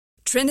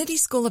Trinity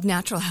School of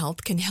Natural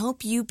Health can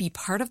help you be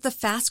part of the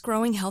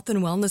fast-growing health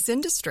and wellness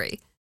industry.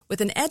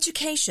 With an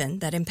education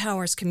that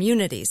empowers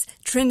communities,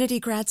 Trinity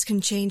grads can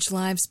change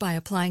lives by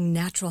applying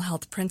natural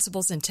health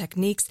principles and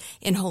techniques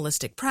in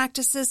holistic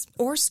practices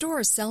or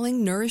stores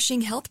selling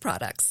nourishing health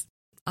products.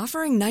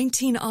 Offering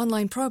 19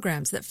 online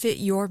programs that fit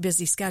your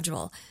busy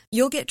schedule,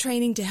 you'll get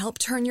training to help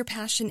turn your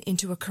passion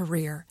into a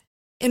career.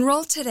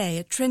 Enroll today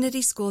at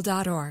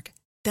trinityschool.org.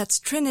 That's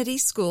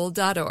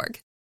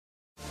trinityschool.org.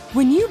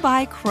 When you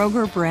buy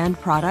Kroger brand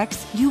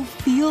products, you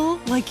feel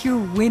like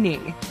you're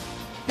winning.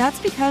 That's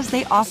because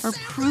they offer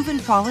proven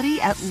quality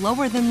at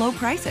lower than low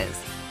prices.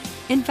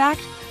 In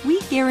fact,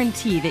 we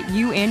guarantee that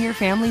you and your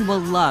family will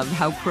love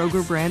how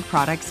Kroger brand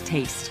products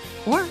taste,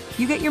 or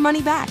you get your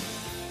money back.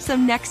 So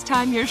next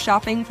time you're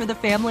shopping for the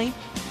family,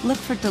 look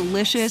for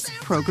delicious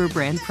Kroger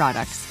brand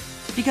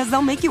products, because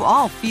they'll make you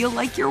all feel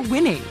like you're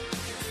winning.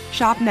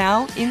 Shop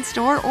now,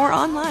 in-store, or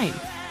online.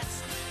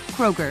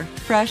 Kroger,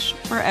 fresh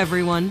for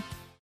everyone.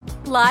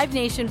 Live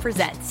Nation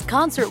presents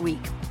Concert Week.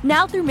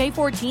 Now through May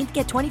 14th,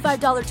 get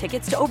 $25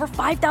 tickets to over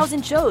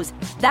 5,000 shows.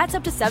 That's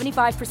up to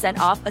 75%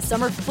 off a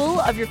summer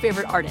full of your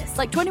favorite artists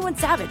like 21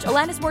 Savage,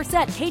 Alanis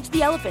Morissette, Cage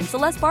the Elephant,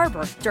 Celeste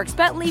Barber, Dierks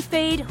Bentley,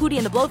 Fade, Hootie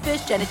and the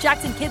Blowfish, Janet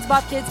Jackson, Kidz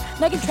Bop Kids,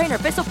 Meghan Trainor,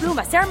 Peso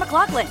Pluma, Sarah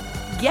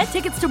McLachlan. Get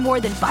tickets to more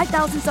than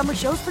 5,000 summer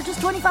shows for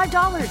just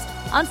 $25.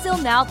 Until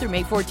now through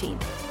May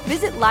 14th.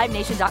 Visit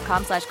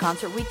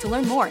LiveNation.com/Concert Week to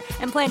learn more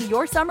and plan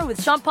your summer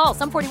with Sean Paul,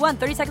 Sum 41,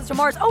 30 Seconds to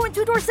Mars, and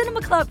Two Door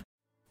Cinema Club.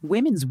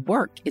 Women's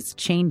work is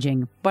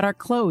changing, but our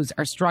clothes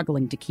are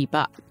struggling to keep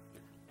up.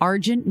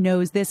 Argent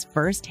knows this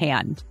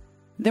firsthand.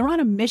 They're on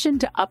a mission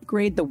to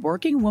upgrade the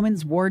working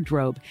woman's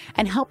wardrobe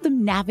and help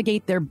them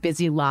navigate their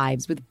busy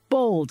lives with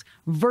bold,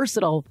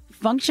 versatile,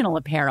 functional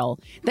apparel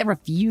that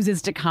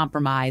refuses to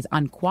compromise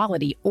on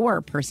quality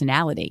or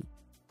personality.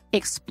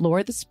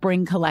 Explore the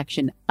spring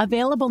collection,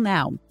 available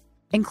now,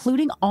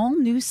 including all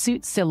new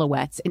suit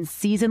silhouettes in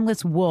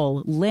seasonless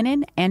wool,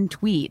 linen, and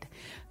tweed,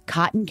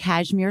 cotton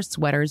cashmere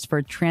sweaters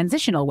for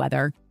transitional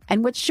weather,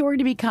 and what's sure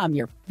to become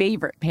your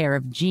favorite pair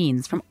of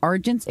jeans from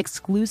Argent's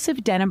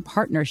exclusive denim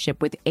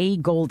partnership with A.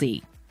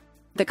 Goldie.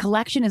 The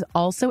collection is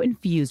also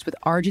infused with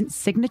Argent's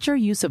signature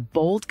use of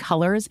bold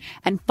colors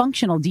and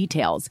functional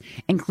details,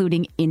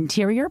 including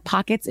interior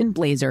pockets in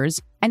blazers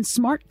and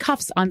smart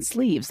cuffs on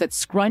sleeves that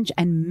scrunch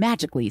and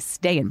magically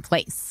stay in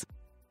place.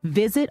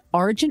 Visit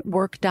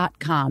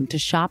argentwork.com to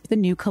shop the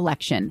new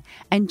collection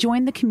and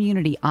join the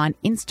community on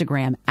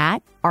Instagram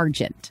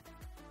 @Argent.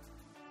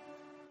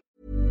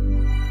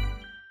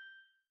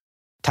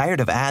 Tired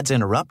of ads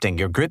interrupting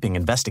your gripping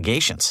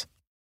investigations?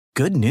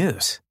 Good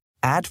news.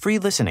 Ad-free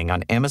listening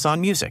on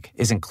Amazon Music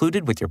is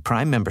included with your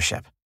Prime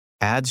membership.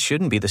 Ads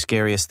shouldn't be the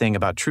scariest thing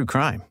about true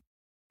crime.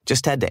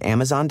 Just head to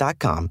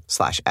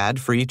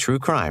amazon.com/ad-free true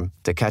crime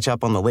to catch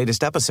up on the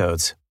latest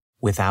episodes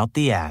without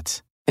the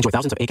ads. Enjoy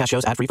thousands of Acast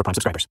shows ad-free for Prime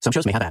subscribers. Some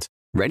shows may have ads.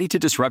 Ready to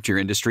disrupt your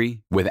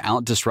industry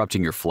without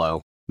disrupting your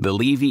flow? The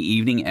Levy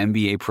Evening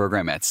MBA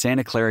program at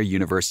Santa Clara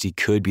University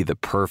could be the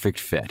perfect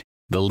fit.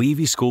 The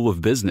Levy School of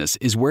Business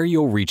is where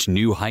you'll reach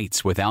new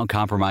heights without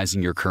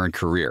compromising your current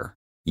career.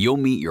 You'll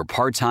meet your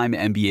part-time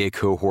MBA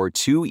cohort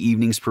 2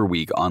 evenings per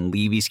week on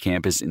Levy's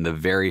campus in the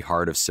very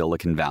heart of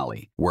Silicon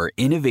Valley, where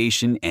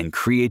innovation and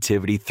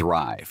creativity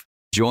thrive.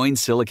 Join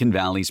Silicon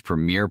Valley's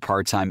premier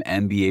part-time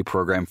MBA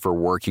program for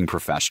working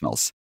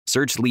professionals.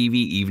 Search Levy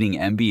Evening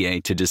MBA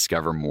to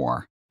discover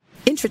more.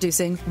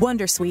 Introducing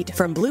Wondersuite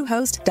from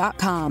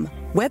Bluehost.com.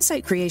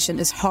 Website creation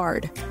is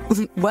hard.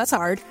 Was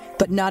hard,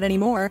 but not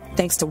anymore,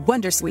 thanks to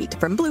Wondersuite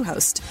from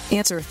Bluehost.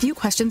 Answer a few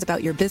questions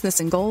about your business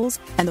and goals,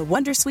 and the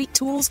Wondersuite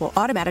tools will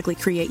automatically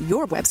create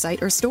your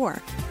website or store.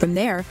 From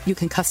there, you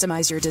can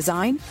customize your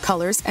design,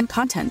 colors, and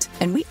content,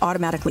 and we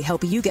automatically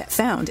help you get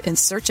found in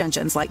search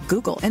engines like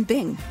Google and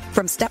Bing.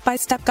 From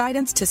step-by-step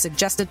guidance to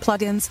suggested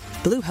plugins,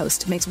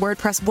 Bluehost makes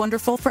WordPress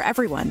wonderful for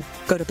everyone.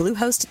 Go to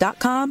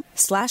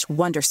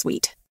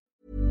bluehost.com/Wondersuite.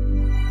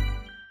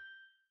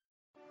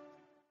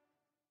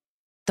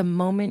 The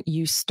moment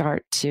you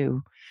start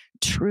to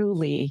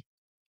truly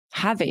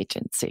have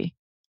agency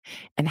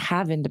and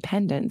have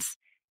independence,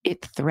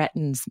 it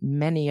threatens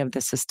many of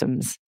the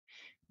systems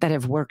that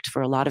have worked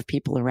for a lot of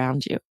people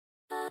around you.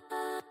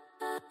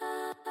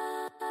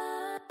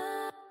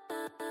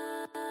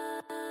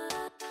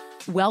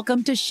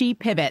 Welcome to She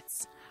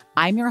Pivots.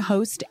 I'm your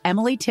host,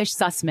 Emily Tish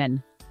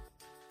Sussman.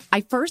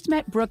 I first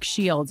met Brooke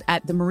Shields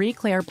at the Marie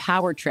Claire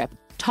Power Trip,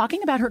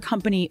 talking about her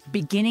company,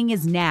 Beginning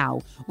is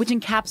Now, which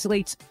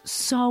encapsulates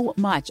so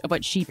much of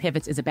what She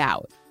Pivots is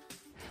about.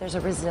 There's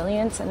a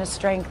resilience and a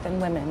strength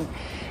in women,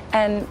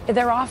 and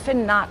they're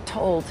often not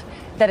told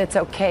that it's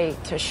okay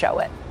to show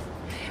it.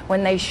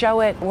 When they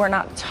show it, we're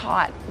not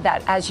taught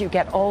that as you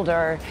get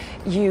older,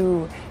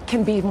 you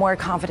can be more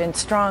confident,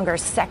 stronger,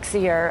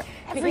 sexier.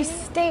 Every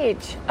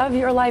stage of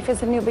your life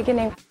is a new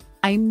beginning.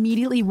 I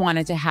immediately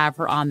wanted to have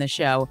her on the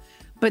show,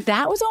 but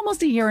that was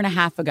almost a year and a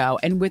half ago.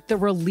 And with the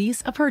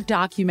release of her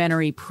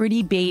documentary,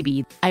 Pretty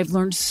Baby, I've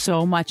learned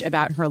so much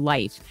about her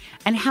life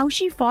and how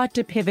she fought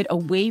to pivot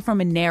away from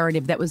a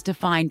narrative that was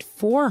defined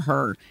for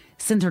her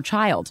since her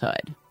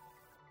childhood.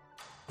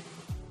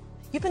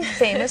 You've been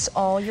famous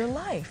all your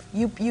life.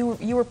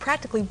 You were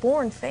practically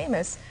born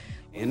famous.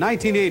 In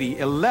 1980,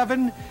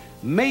 11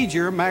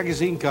 major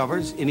magazine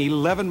covers in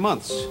 11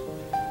 months.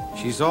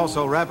 She's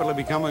also rapidly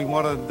becoming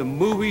one of the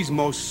movie's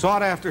most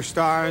sought-after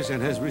stars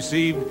and has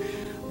received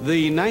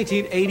the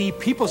 1980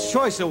 People's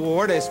Choice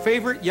Award as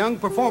Favorite Young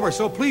Performer.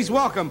 So please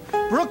welcome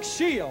Brooke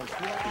Shields.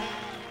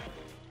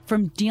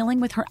 From dealing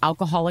with her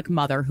alcoholic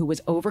mother who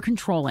was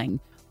over-controlling,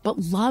 but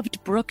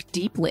loved Brooke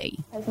deeply.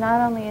 Because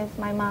not only is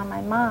my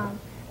mom,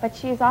 but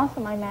she's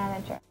also my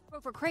manager.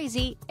 Drove her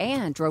crazy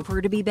and drove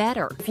her to be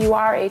better. If you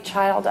are a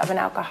child of an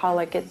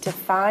alcoholic, it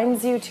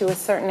defines you to a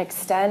certain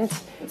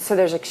extent. So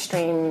there's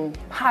extreme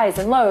highs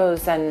and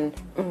lows, and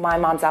my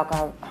mom's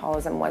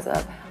alcoholism was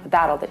a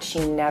battle that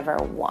she never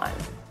won.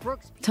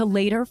 To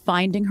later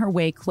finding her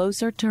way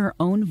closer to her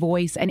own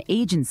voice and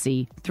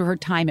agency through her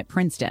time at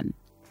Princeton.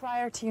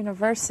 Prior to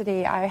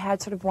university, I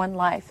had sort of one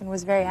life and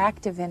was very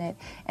active in it,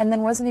 and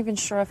then wasn't even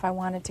sure if I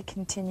wanted to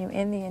continue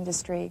in the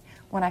industry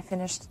when I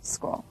finished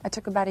school. I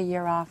took about a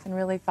year off and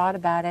really thought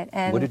about it.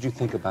 And what did you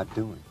think about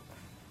doing?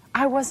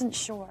 I wasn't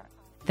sure.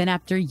 Then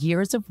after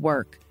years of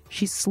work,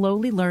 she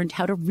slowly learned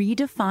how to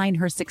redefine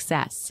her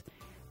success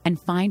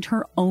and find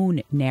her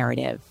own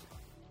narrative.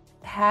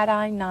 Had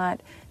I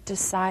not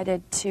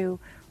decided to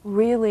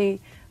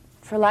really,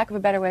 for lack of a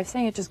better way of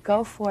saying it, just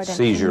go for it and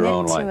seize your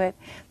own commit life to it,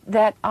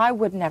 that I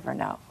would never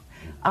know.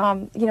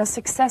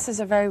 Success is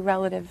a very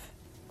relative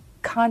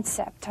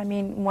concept. I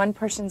mean, one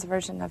person's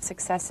version of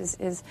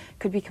success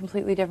could be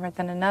completely different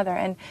than another.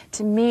 And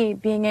to me,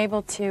 being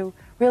able to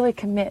really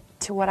commit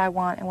to what I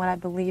want and what I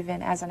believe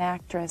in as an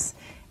actress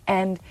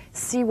and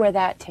see where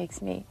that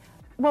takes me.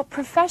 Well,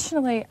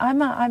 professionally, I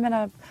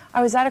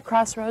was at a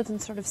crossroads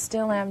and sort of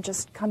still am,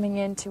 just coming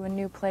into a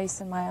new place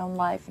in my own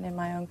life and in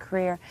my own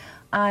career.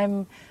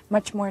 I'm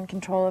much more in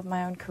control of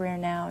my own career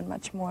now and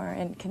much more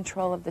in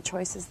control of the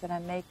choices that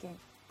I'm making.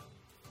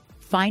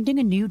 Finding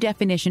a new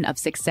definition of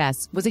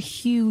success was a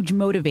huge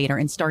motivator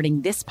in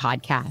starting this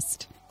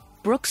podcast.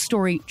 Brooke's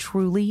story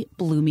truly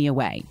blew me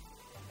away.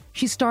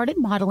 She started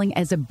modeling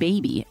as a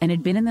baby and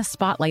had been in the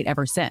spotlight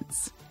ever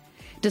since.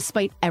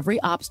 Despite every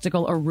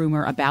obstacle or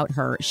rumor about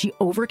her, she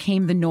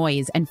overcame the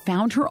noise and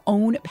found her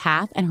own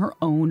path and her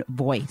own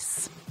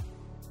voice.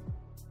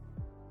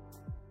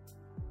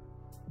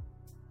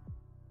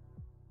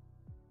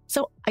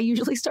 So I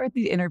usually start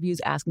these interviews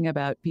asking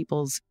about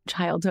people's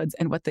childhoods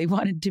and what they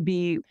wanted to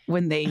be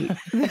when they,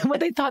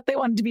 what they thought they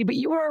wanted to be, but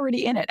you were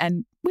already in it.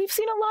 And we've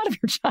seen a lot of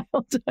your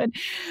childhood,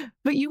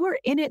 but you were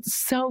in it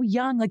so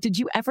young. Like, did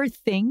you ever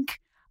think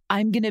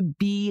I'm going to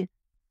be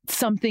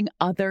something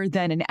other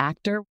than an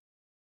actor?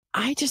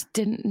 I just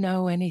didn't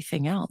know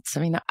anything else. I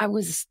mean, I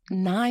was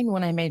 9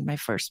 when I made my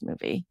first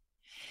movie.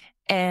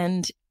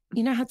 And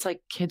you know how it's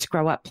like kids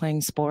grow up playing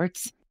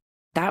sports?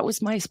 That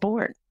was my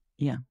sport.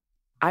 Yeah.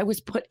 I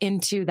was put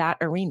into that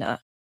arena,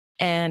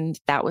 and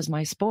that was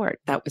my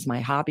sport. That was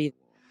my hobby.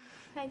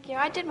 Thank you.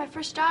 I did my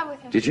first job with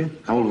him. Did you?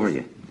 How old were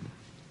you?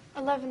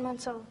 11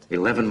 months old.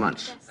 11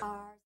 months. Yes.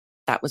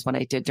 That was what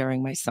I did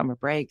during my summer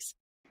breaks.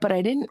 But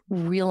I didn't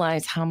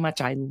realize how much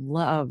I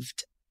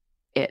loved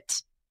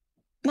it.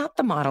 Not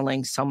the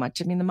modeling so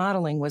much. I mean, the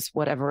modeling was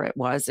whatever it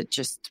was. It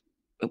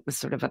was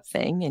sort of a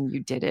thing, and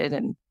you did it,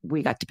 and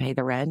we got to pay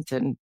the rent.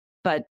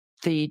 But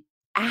the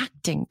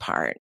acting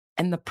part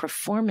and the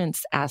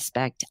performance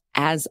aspect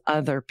as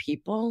other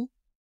people,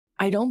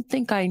 I don't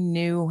think I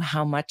knew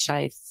how much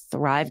I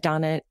thrived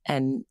on it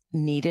and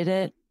needed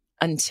it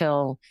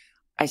until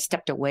I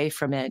stepped away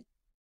from it.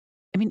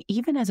 I mean,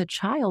 even as a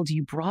child,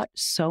 you brought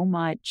so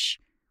much,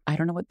 I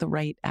don't know what the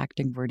right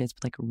acting word is,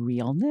 but like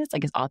realness, I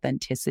guess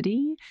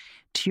authenticity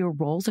to your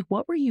roles. Like,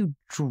 what were you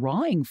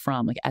drawing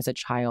from, like, as a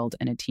child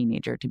and a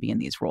teenager to be in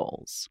these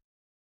roles?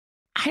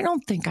 I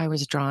don't think I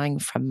was drawing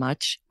from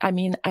much. I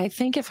mean, I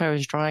think if I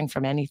was drawing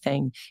from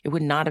anything, it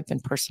would not have been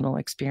personal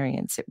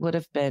experience. It would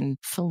have been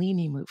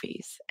Fellini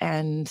movies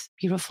and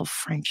beautiful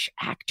French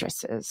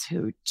actresses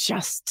who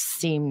just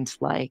seemed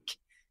like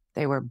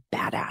they were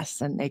badass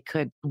and they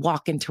could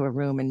walk into a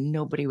room and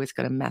nobody was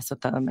going to mess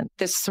with them. And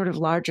this sort of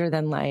larger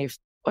than life,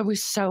 I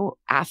was so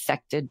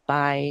affected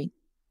by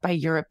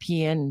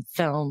European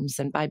films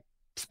and by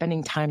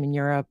spending time in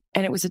Europe.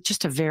 And it was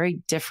just a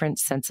very different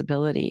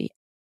sensibility.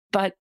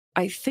 But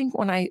I think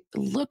when I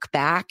look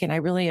back, and I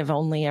really have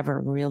only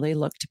ever really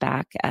looked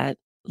back at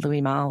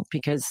Louis Malle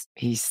because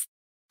he's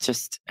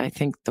just, I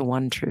think, the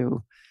one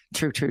true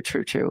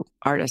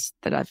artist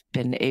that I've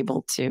been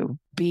able to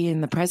be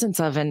in the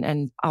presence of,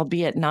 and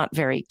albeit not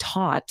very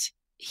taught,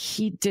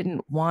 he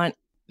didn't want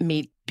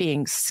me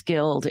being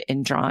skilled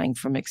in drawing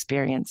from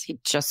experience. He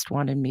just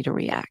wanted me to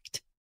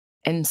react.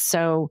 And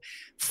so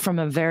from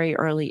a very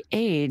early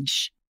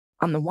age,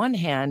 on the one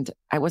hand,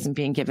 I wasn't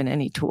being given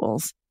any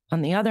tools.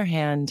 On the other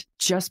hand,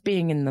 just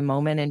being in the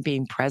moment and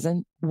being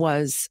present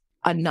was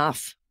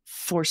enough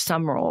for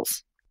some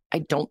roles. I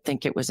don't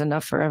think it was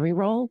enough for every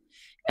role.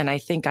 And I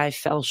think I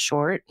fell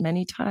short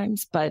many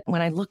times. But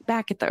when I look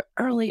back at the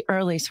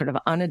early sort of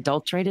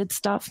unadulterated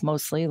stuff,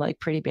 mostly like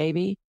Pretty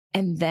Baby,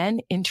 And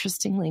then,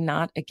 interestingly,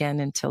 not again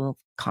until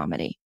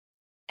comedy.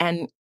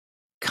 And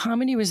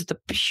comedy was the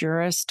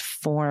purest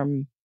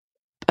form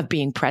of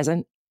being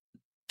present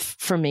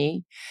for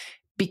me,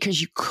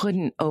 because you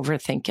couldn't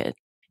overthink it.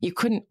 You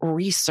couldn't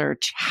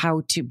research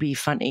how to be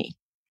funny.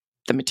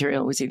 The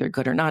material was either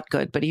good or not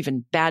good, but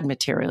even bad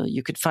material,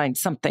 you could find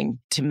something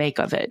to make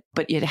of it,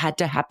 but it had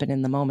to happen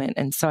in the moment.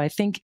 And so I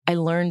think I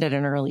learned at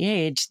an early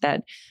age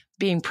that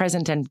being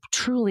present and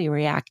truly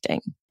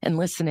reacting and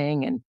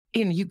listening, and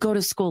you go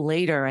to school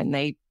later and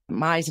they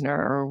Meisner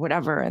or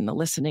whatever, and the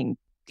listening,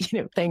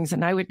 things.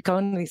 And I would go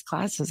into these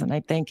classes and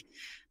I think,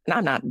 and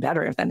I'm not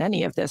better than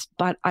any of this,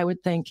 but I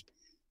would think,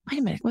 wait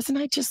a minute, wasn't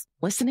I just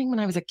listening when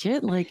I was a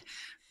kid? Like,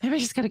 maybe I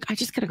just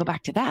gotta go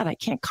back to that. I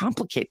can't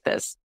complicate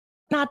this.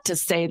 Not to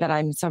say that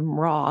I'm some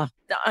raw,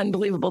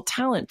 unbelievable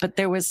talent, but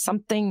there was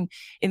something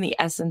in the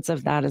essence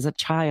of that as a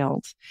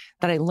child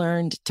that I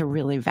learned to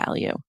really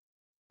value.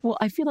 Well,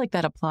 I feel like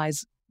that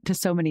applies to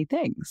so many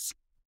things,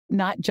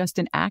 not just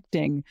in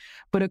acting,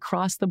 but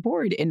across the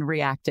board in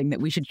reacting,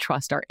 that we should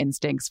trust our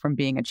instincts from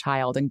being a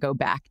child and go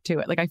back to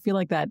it. Like, I feel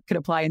like that could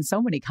apply in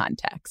so many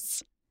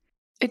contexts.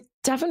 It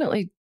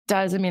definitely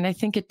does. I mean, I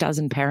think it does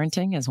in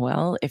parenting as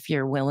well. If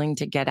you're willing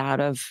to get out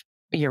of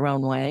your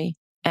own way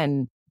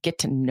and get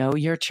to know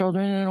your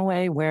children in a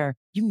way where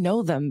you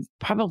know them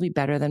probably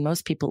better than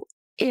most people,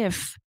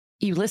 if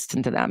you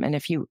listen to them and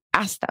if you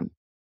ask them.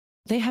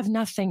 They have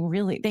nothing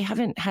really, they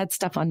haven't had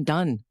stuff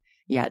undone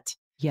yet.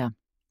 Yeah.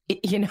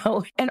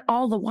 And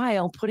all the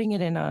while putting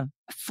it in a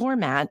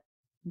format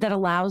that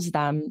allows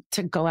them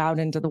to go out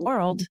into the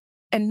world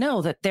and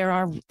know that there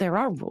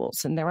are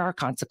rules and there are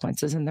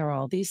consequences and there are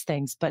all these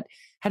things, but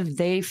how do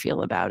they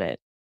feel about it?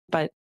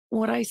 But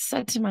what I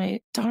said to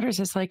my daughters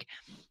is like,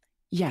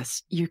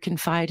 yes, you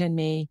confide in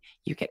me,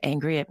 you get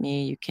angry at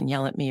me, you can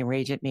yell at me,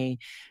 rage at me,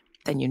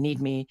 then you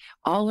need me,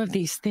 all of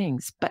these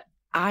things, but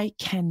I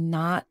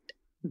cannot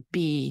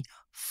be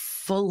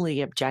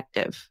fully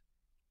objective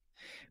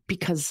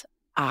because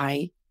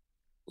I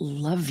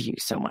love you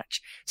so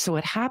much. So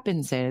what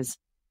happens is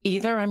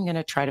either I'm going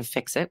to try to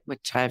fix it,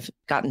 which I've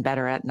gotten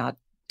better at not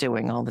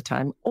doing all the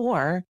time,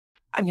 or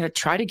I'm going to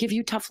try to give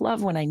you tough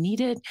love when I need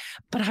it.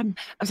 But I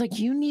was like,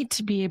 you need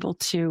to be able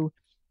to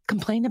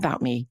complain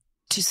about me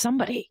to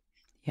somebody.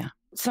 Yeah.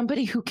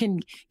 Somebody who can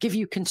give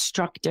you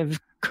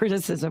constructive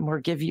criticism or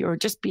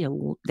just be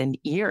an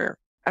ear.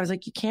 I was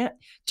like, you can't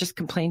just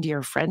complain to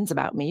your friends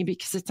about me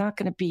because it's not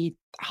going to be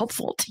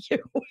helpful to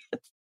you.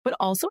 But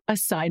also a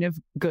sign of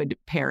good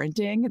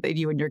parenting that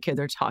you and your kids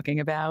are talking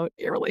about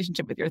your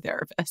relationship with your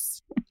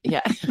therapist.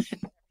 Yeah.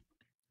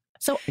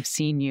 So I've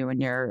seen you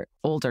and your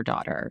older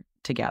daughter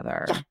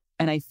together,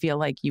 and I feel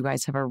like you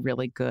guys have a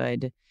really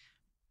good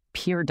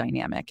peer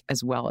dynamic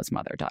as well as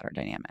mother-daughter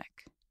dynamic.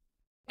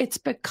 It's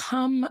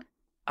become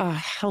a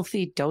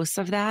healthy dose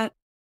of that.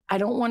 I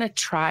don't want to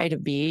try to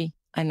be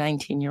a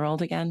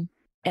 19-year-old again.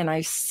 And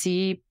I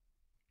see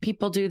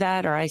people do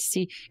that, or I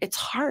see it's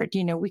hard.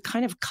 We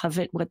kind of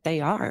covet what they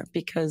are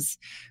because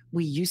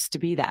we used to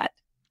be that.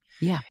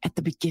 Yeah. At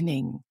the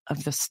beginning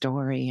of the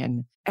story,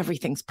 and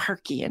everything's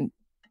perky and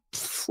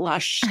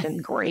flush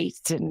and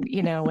great, and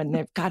and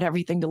they've got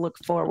everything to look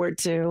forward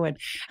to, and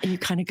you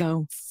kind of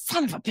go,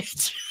 son of a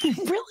bitch,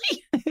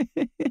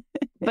 really?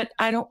 But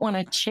I don't want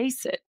to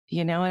chase it.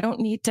 I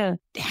don't need to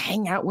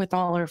hang out with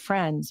all her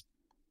friends,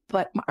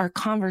 but our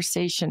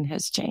conversation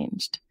has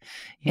changed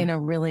in a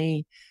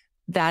really,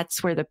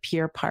 that's where the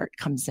peer part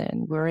comes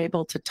in. We're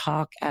able to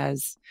talk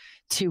as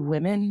two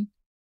women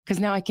because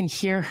now I can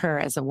hear her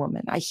as a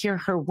woman. I hear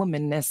her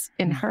womanness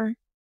in her.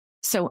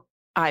 So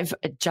I've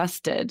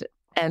adjusted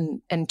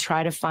and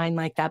try to find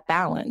like that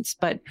balance.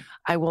 But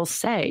I will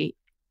say,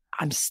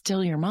 I'm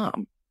still your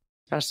mom,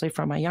 especially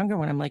for my younger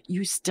one. I'm like,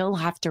 you still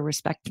have to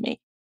respect me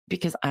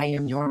because I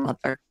am your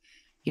mother.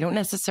 You don't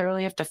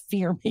necessarily have to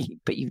fear me,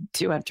 but you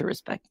do have to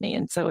respect me.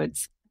 And so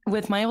it's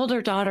with my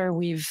older daughter,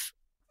 we've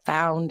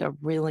found a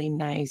really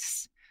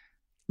nice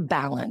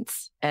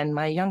balance. And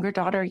my younger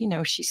daughter,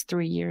 she's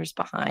 3 years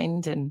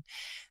behind. And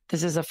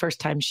this is the first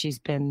time she's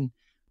been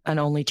an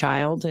only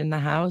child in the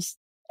house.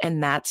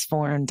 And that's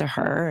foreign to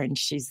her. And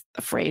she's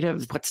afraid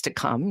of what's to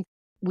come.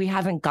 We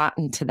haven't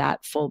gotten to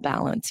that full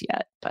balance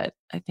yet, but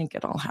I think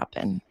it'll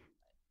happen.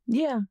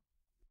 Yeah.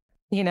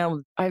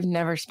 I've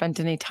never spent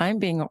any time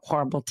being a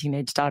horrible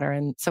teenage daughter.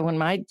 And so when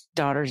my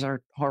daughters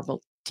are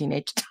horrible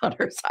teenage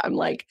daughters, I'm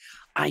like,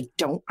 I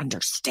don't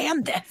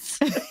understand this.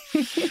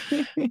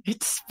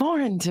 It's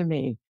foreign to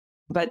me.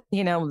 But,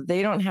 they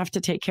don't have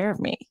to take care of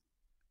me.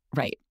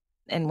 Right.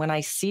 And when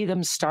I see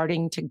them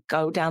starting to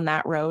go down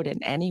that road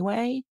in any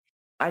way,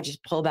 I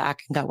just pull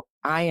back and go,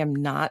 I am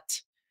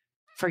not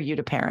for you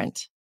to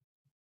parent.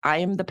 I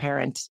am the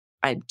parent.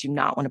 I do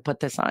not want to put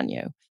this on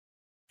you.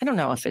 I don't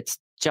know if it's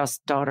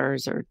just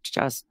daughters or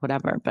just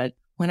whatever, but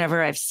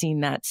whenever I've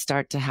seen that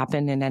start to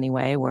happen in any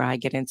way where I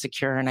get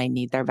insecure and I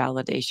need their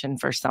validation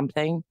for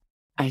something,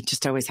 I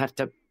just always have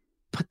to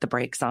put the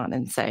brakes on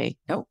and say,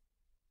 nope,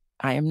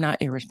 I am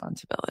not your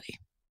responsibility.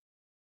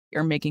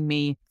 You're making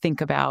me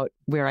think about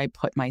where I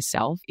put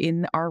myself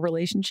in our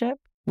relationship.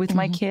 with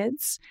my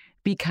kids,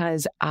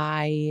 because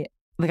I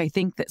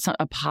think that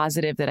a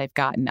positive that I've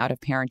gotten out of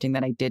parenting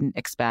that I didn't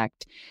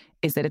expect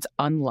is that it's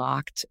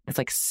unlocked this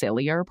like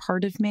sillier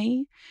part of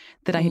me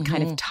that I had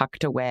kind of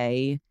tucked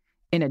away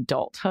in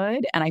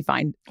adulthood, and I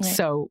find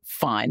so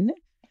fun.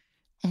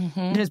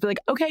 Just be like,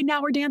 okay,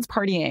 now we're dance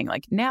partying.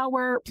 Like now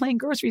we're playing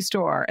grocery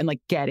store and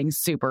like getting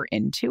super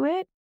into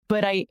it.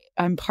 But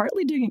I'm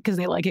partly doing it because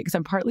they like it, because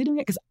I'm partly doing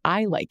it because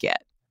I like it.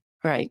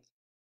 Right.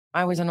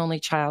 I was an only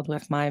child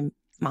with my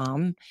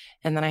mom,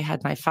 and then I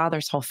had my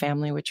father's whole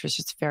family, which was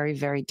just very,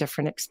 very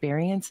different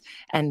experience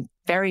and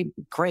very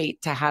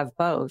great to have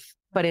both.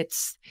 But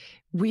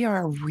we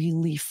are a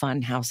really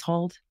fun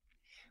household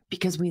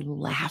because we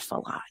laugh a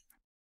lot.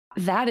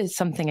 That is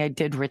something I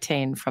did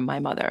retain from my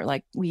mother.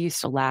 Like we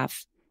used to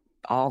laugh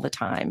all the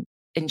time,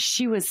 and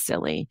she was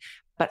silly,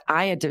 but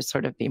I had to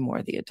sort of be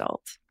more the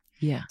adult.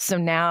 Yeah. So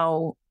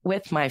now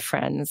with my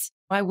friends,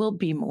 I will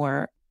be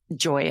more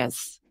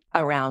joyous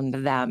around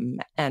them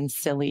and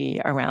silly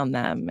around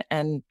them.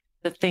 And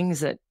the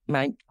things that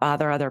might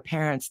bother other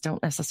parents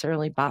don't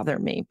necessarily bother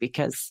me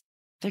because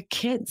they're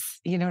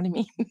kids. You know what I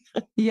mean?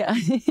 Yeah.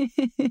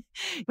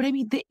 But I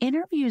mean, the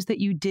interviews that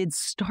you did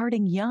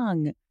starting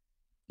young,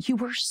 you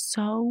were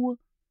so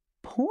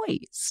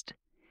poised.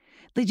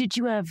 Like, did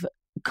you have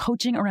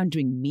coaching around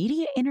doing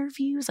media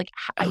interviews? Like,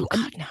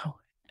 God, no.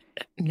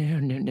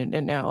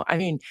 No. I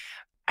mean,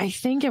 I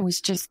think it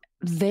was just,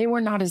 they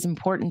were not as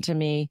important to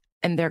me,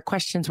 and their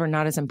questions were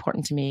not as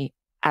important to me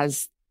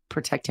as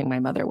protecting my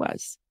mother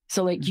was.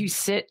 So like you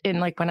sit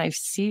in, like when I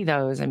see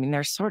those, I mean,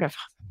 they're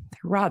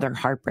rather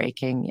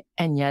heartbreaking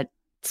and yet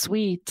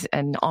sweet.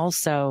 And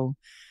also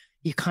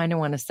you kind of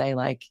want to say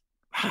like,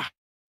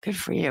 good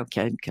for you,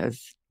 kid,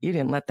 because you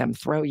didn't let them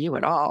throw you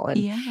at all.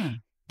 And,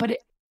 but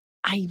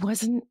I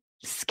wasn't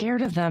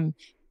scared of them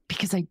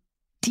because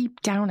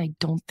deep down, I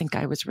don't think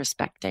I was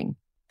respecting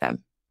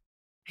them.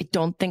 I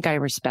don't think I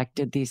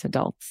respected these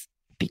adults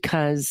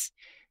because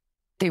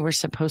they were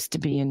supposed to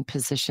be in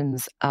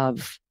positions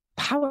of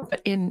power,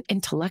 but in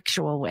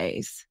intellectual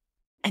ways.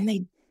 And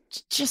they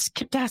just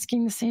kept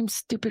asking the same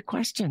stupid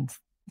questions.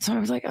 So I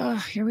was like, oh,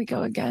 here we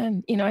go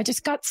again. You know, I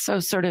just got so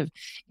sort of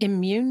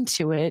immune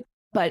to it,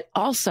 but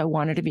also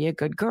wanted to be a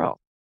good girl.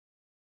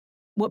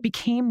 What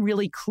became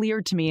really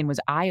clear to me and was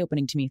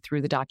eye-opening to me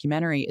through the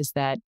documentary is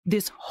that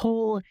this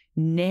whole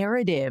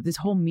narrative, this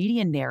whole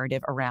media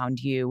narrative around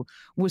you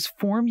was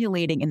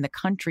formulating in the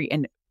country,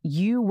 and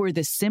you were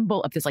the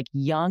symbol of this like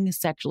young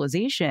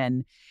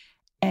sexualization.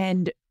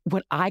 And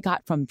what I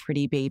got from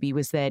Pretty Baby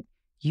was that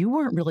you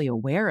weren't really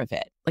aware of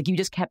it. Like you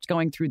just kept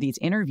going through these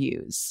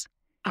interviews.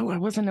 Oh, I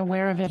wasn't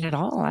aware of it at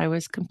all. I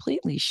was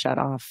completely shut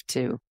off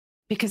too,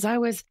 because I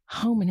was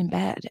home and in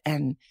bed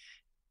and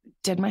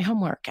did my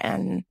homework,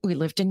 and we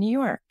lived in New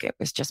York. It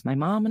was just my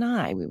mom and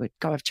I. We would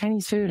go have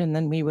Chinese food, and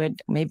then we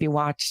would maybe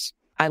watch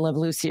I Love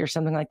Lucy or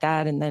something like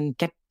that, and then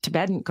get to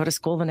bed and go to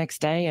school the next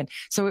day. And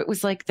so it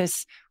was like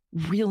this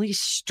really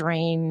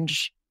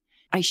strange,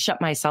 I shut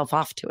myself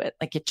off to it.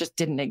 Like it just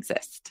didn't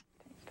exist.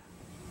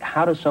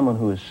 How does someone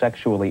who is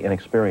sexually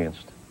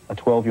inexperienced, a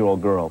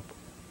 12-year-old girl,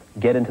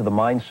 get into the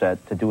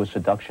mindset to do a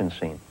seduction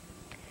scene?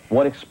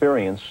 What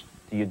experience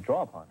do you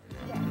draw upon?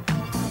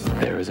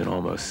 There is an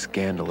almost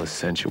scandalous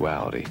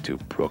sensuality to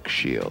Brooke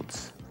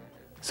Shields.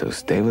 So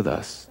stay with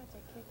us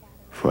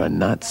for a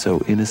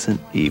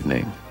not-so-innocent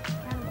evening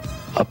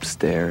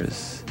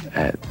upstairs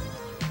at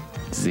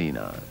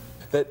Xenon.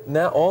 That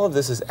now all of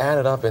this is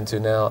added up into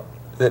now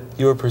that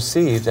you are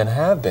perceived and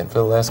have been for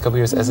the last couple of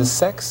years as a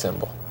sex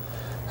symbol.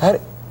 How do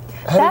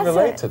you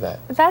relate to that?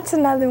 That's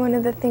another one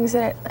of the things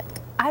that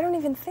I don't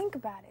even think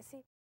about it. See?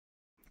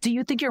 Do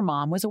you think your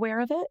mom was aware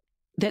of it?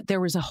 That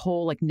there was a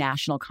whole like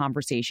national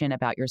conversation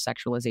about your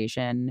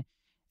sexualization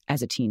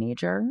as a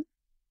teenager?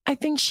 I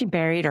think she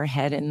buried her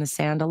head in the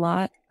sand a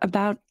lot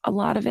about a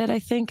lot of it. I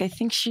think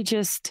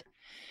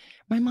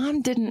my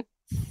mom didn't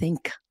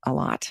think a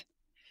lot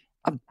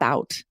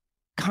about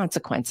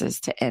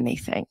consequences to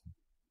anything.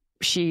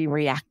 She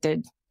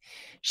reacted.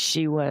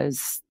 She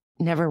was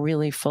never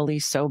really fully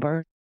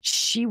sober.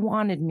 She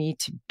wanted me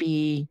to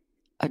be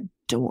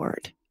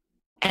adored.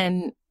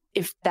 And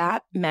if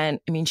that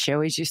meant, I mean, she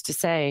always used to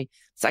say,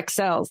 sex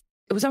sells.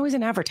 It was always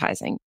in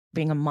advertising.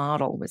 Being a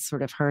model was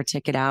sort of her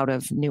ticket out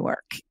of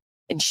Newark.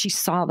 And she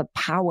saw the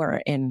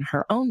power in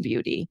her own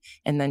beauty.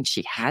 And then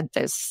she had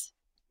this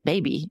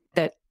baby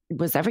that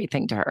was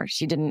everything to her.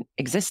 She didn't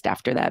exist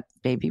after that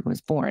baby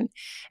was born.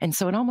 And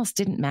so it almost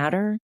didn't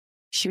matter.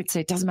 She would say,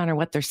 it doesn't matter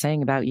what they're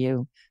saying about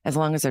you, as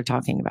long as they're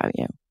talking about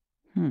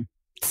you.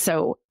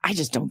 So I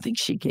just don't think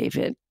she gave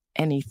it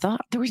any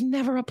thought. There was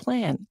never a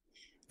plan.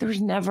 There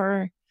was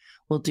never,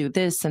 we'll do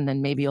this, and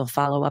then maybe you'll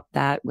follow up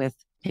that with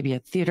maybe a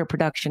theater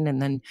production.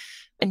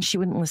 And she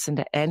wouldn't listen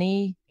to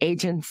any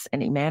agents,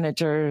 any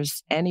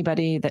managers,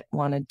 anybody that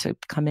wanted to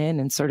come in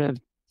and sort of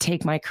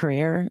take my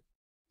career.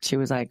 She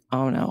was like,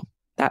 oh no,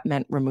 that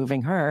meant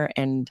removing her.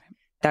 And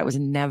that was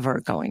never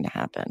going to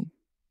happen.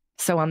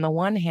 So on the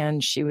one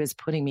hand, she was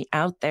putting me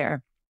out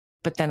there,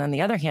 but then on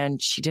the other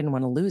hand, she didn't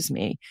want to lose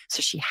me.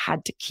 So she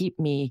had to keep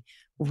me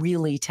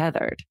really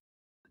tethered.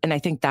 And I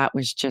think that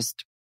was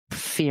just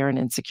fear and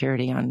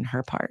insecurity on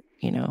her part,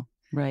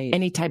 Right.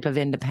 Any type of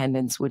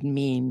independence would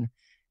mean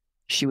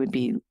she would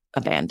be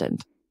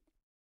abandoned.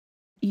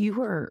 You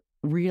were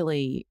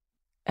really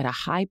at a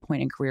high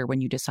point in career when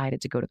you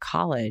decided to go to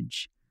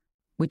college,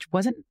 which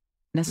wasn't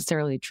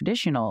necessarily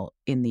traditional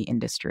in the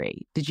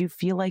industry. Did you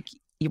feel like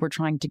you were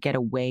trying to get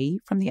away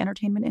from the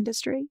entertainment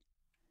industry?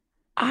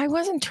 I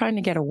wasn't trying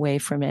to get away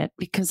from it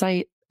because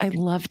I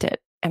loved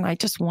it and I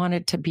just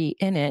wanted to be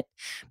in it,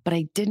 but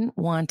I didn't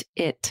want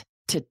it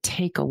to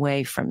take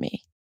away from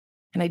me.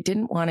 And I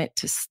didn't want it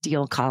to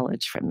steal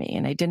college from me.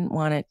 And I didn't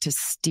want it to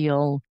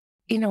steal,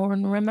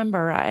 and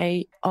remember,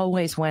 I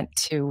always went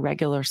to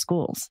regular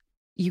schools.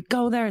 You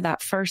go there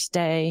that first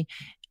day.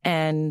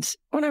 And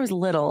when I was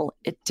little,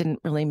 it didn't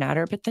really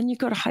matter. But then you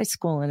go to high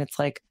school and it's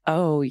like,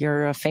 oh,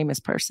 you're a famous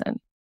person.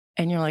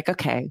 And you're like,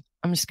 okay,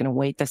 I'm just going to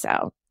wait this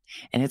out.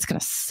 And it's going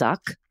to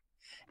suck.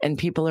 And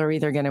people are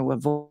either going to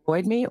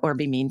avoid me or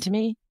be mean to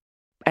me.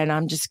 And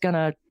I'm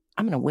going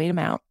to wait them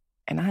out.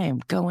 And I am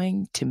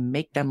going to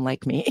make them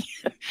like me.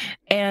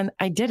 And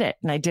I did it.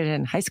 And I did it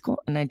in high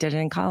school and I did it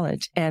in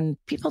college. And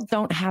people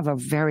don't have a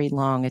very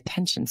long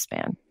attention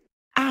span.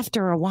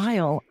 After a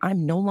while,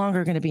 I'm no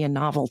longer going to be a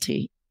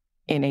novelty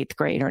in 8th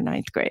grade or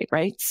 9th grade,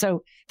 right?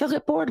 So they'll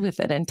get bored with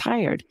it and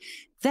tired.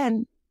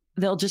 Then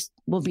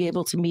we'll be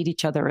able to meet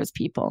each other as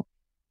people.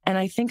 And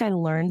I think I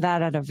learned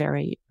that at a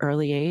very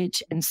early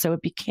age. And so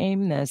it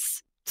became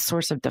this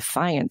source of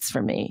defiance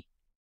for me.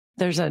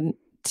 There's a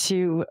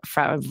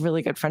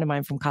really good friend of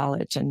mine from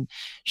college, and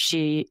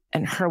she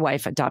and her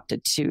wife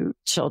adopted 2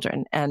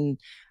 children. And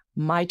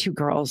my 2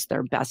 girls,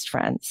 they're best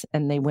friends,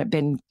 and they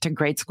been to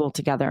grade school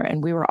together.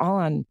 And we were all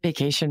on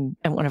vacation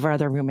at one of our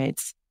other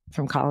roommates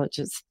from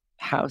college's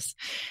house.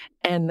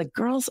 And the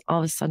girls all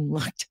of a sudden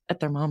looked at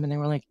their mom and they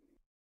were like,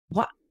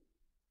 "What?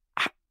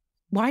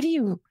 Why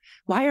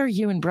are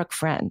you and Brooke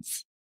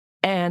friends?"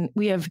 And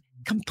we have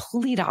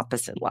complete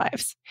opposite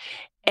lives.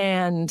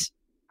 And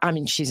I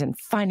mean, she's in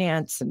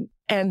finance.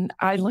 And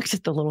I looked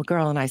at the little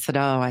girl and I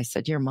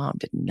said, your mom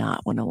did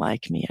not want to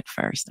like me at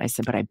first. I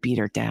said, but I beat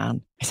her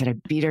down. I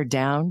beat her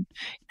down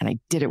and I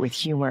did it with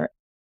humor.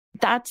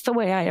 That's the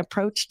way I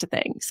approached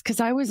things because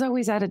I was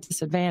always at a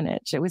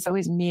disadvantage. It was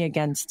always me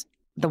against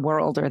the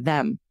world or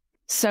them.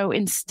 So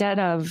instead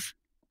of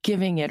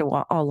giving it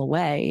all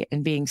away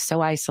and being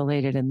so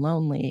isolated and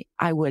lonely,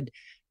 I would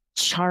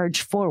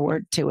charge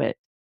forward to it.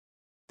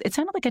 It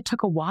sounded like it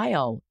took a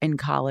while in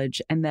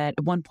college and that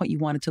at one point you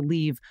wanted to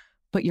leave,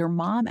 but your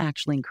mom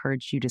actually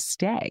encouraged you to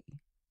stay.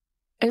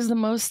 It was the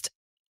most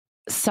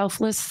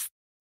selfless,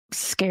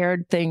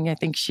 scared thing I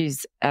think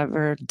she's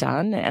ever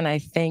done. And I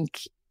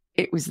think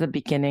it was the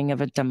beginning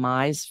of a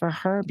demise for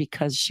her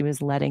because she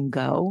was letting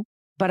go.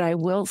 But I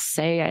will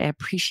say I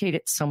appreciate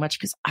it so much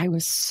because I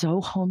was so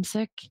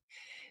homesick.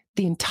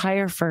 The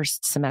entire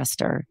first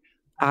semester,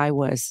 I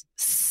was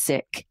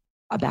sick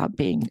about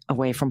being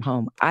away from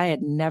home. I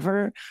had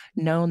never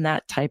known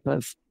that type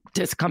of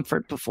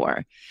discomfort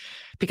before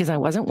because I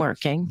wasn't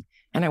working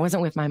and I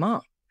wasn't with my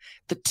mom.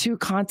 The 2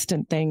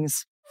 constant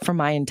things for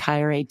my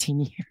entire 18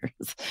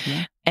 years.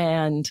 Yeah.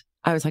 And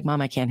I was like,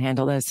 Mom, I can't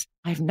handle this.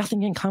 I have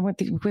nothing in common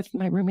with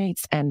my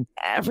roommates and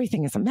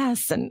everything is a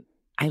mess. And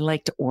I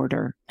liked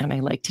order and I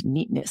liked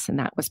neatness. And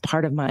that was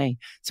part of my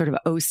sort of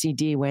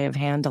OCD way of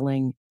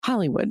handling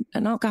Hollywood.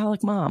 An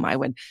alcoholic mom, I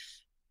would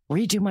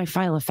redo my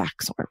file of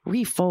facts or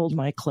refold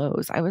my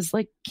clothes. I was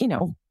like,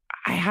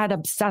 I had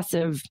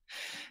obsessive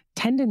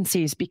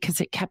tendencies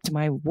because it kept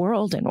my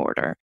world in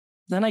order.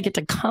 Then I get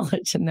to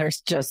college and there's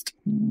just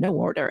no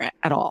order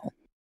at all.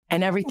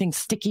 And everything's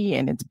sticky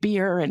and it's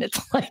beer. And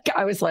it's like,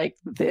 I was like,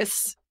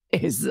 this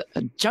is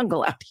a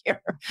jungle out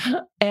here.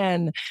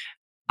 And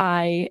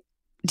I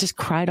just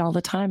cried all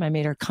the time. I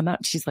made her come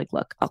out. She's like,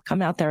 look, I'll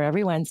come out there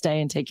every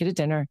Wednesday and take you to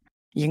dinner.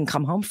 You can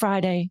come home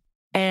Friday.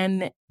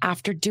 And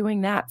after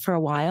doing that for a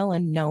while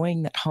and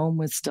knowing that home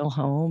was still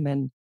home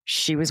and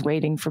she was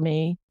waiting for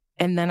me,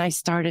 and then I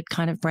started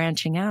kind of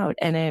branching out.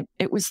 And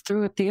it was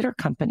through a theater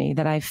company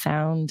that I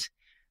found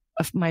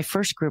my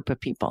first group of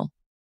people.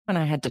 And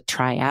I had to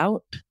try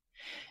out.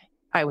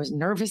 I was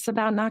nervous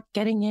about not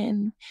getting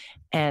in.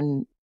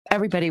 And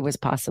everybody was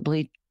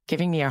possibly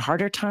giving me a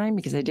harder time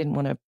because they didn't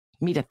want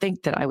me to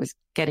think that I was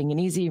getting an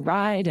easy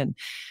ride.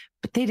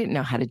 But they didn't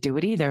know how to do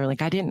it either.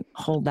 Like I didn't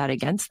hold that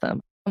against them.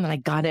 And then I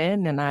got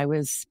in and I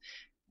was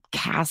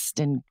cast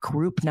in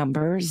group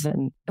numbers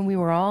and we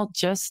were all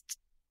just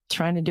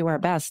trying to do our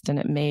best. And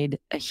it made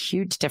a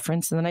huge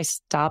difference. And then I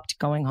stopped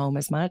going home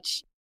as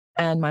much.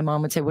 And my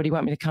mom would say, what do you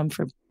want me to come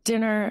for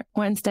dinner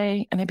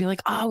Wednesday? And I'd be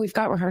like, oh, we've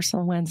got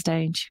rehearsal on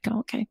Wednesday. And she'd go,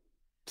 okay.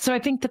 So I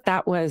think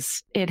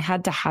it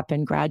had to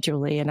happen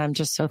gradually. And I'm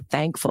just so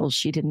thankful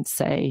she didn't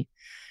say,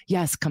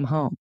 yes, come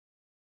home.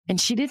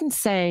 And she didn't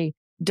say,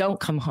 don't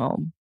come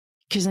home,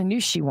 because I knew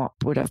she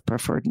would have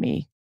preferred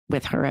me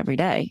with her every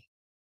day.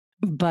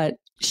 But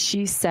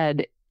she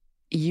said,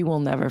 you will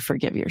never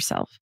forgive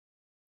yourself.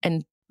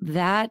 And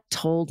that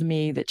told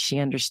me that she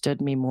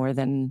understood me more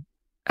than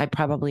I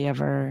probably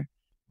ever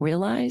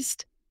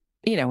realized.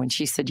 when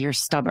she said, you're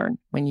stubborn.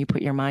 When you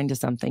put your mind to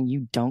something,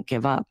 you don't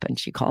give up. And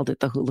she called it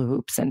the hula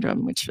hoop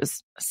syndrome, which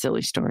was a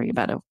silly story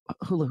about a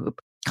hula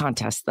hoop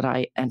contest that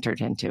I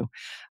entered into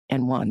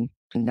and won,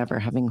 never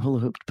having hula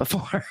hooped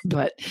before.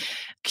 But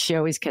she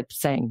always kept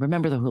saying,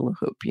 remember the hula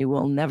hoop. You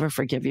will never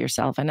forgive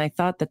yourself. And I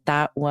thought that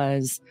that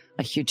was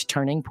a huge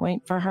turning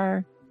point for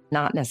her,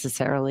 not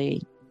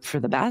necessarily for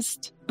the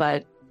best,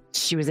 but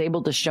she was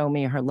able to show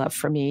me her love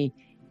for me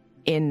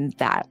in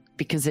that,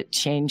 because it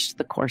changed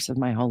the course of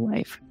my whole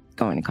life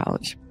going to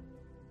college.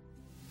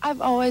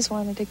 I've always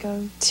wanted to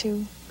go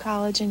to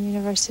college and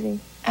university.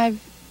 I've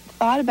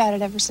thought about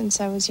it ever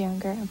since I was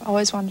younger. I've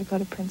always wanted to go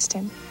to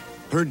Princeton.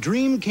 Her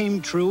dream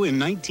came true in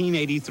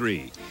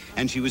 1983,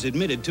 and she was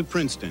admitted to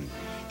Princeton.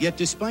 Yet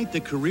despite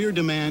the career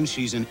demands,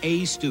 she's an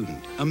A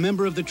student, a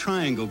member of the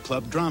Triangle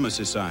Club Drama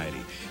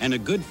Society, and a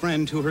good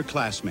friend to her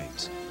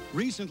classmates.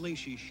 Recently,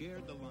 she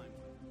shared the limelight.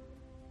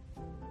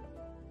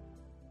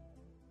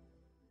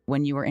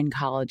 When you were in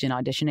college and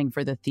auditioning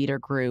for the theater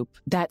group,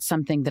 that's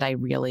something that I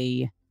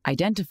really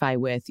identify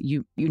with.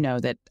 You know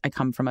that I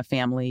come from a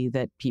family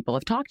that people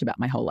have talked about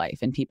my whole life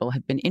and people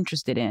have been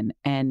interested in.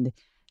 And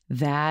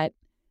that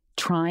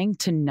trying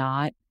to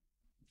not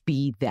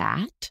be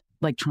that,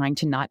 like trying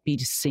to not be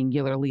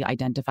singularly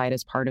identified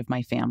as part of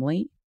my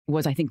family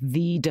was, I think,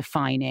 the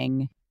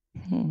defining,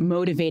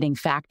 motivating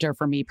factor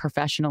for me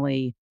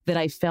professionally, that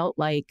I felt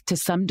like to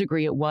some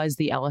degree it was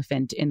the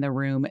elephant in the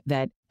room,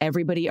 that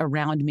everybody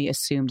around me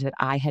assumed that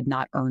I had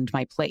not earned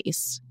my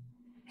place.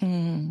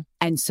 And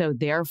so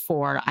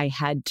therefore I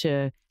had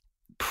to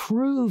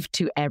prove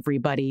to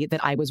everybody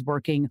that I was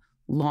working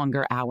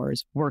longer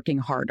hours, working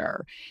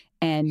harder.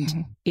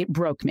 And it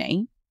broke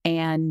me.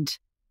 And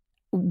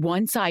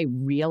once I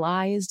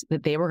realized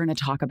that they were going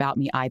to talk about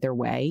me either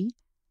way,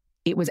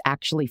 it was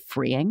actually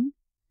freeing,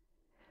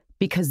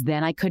 because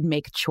then I could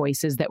make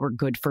choices that were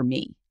good for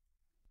me.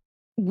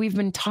 We've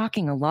been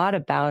talking a lot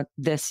about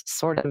this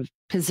sort of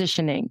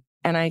positioning.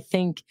 And I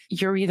think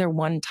you're either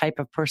one type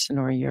of person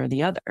or you're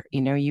the other.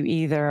 You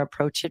either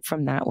approach it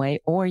from that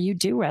way, or you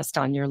do rest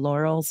on your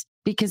laurels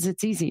because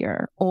it's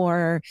easier,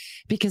 or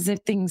because if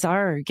things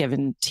are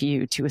given to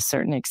you to a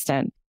certain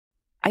extent.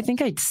 I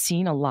think I'd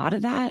seen a lot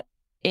of that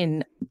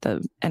in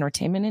the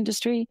entertainment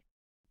industry.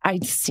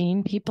 I'd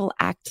seen people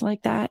act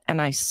like that.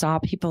 And I saw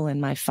people in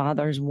my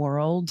father's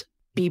world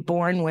be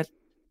born with,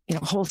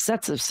 whole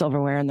sets of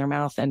silverware in their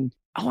mouth. And,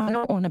 I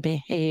don't want to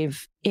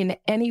behave in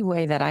any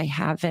way that I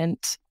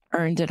haven't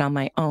earned it on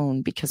my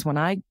own. Because when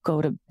I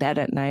go to bed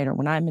at night, or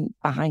when I'm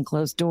behind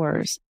closed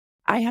doors,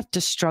 I have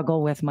to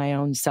struggle with my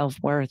own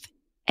self-worth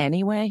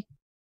anyway.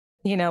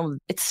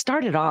 It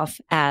started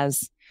off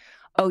as,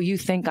 oh, you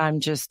think I'm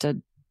just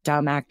a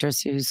dumb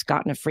actress who's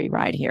gotten a free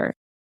ride here.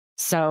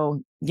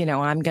 So,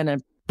 I'm going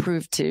to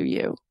prove to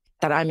you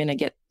that I'm going to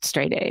get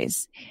straight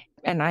A's.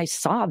 And I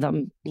saw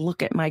them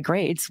look at my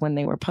grades when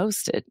they were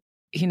posted,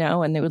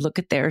 and they would look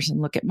at theirs and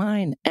look at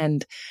mine.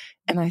 And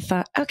I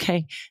thought,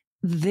 okay,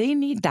 they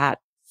need that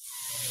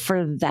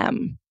for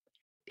them.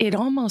 It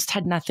almost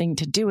had nothing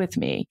to do with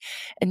me.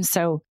 And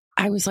so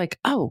I was like,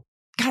 oh,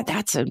 God,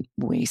 that's a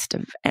waste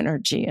of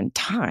energy and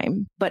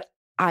time. But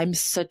I'm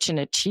such an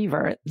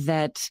achiever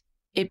that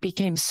it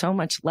became so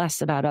much less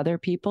about other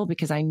people,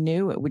 because I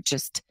knew it would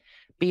just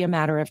be a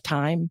matter of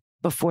time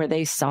before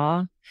they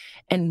saw.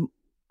 And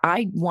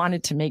I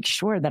wanted to make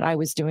sure that I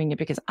was doing it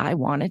because I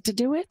wanted to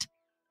do it,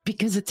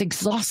 because it's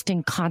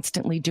exhausting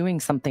constantly doing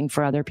something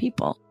for other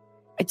people.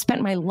 I'd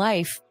spent my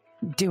life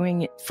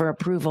doing it for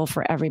approval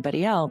for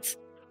everybody else.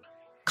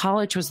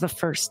 College was the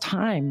first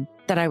time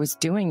that I was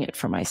doing it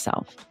for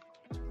myself.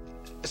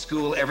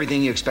 School,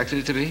 everything you expected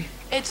it to be?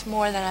 It's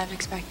more than I've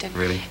expected.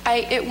 Really?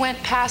 It went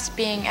past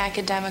being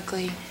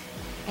academically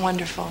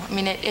wonderful. I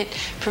mean, it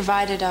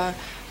provided an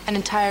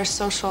entire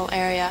social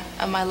area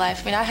of my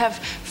life. I mean, I have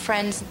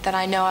friends that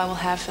I know I will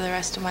have for the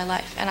rest of my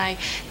life, and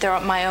they're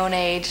my own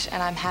age,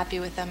 and I'm happy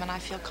with them, and I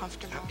feel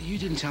comfortable. You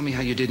didn't tell me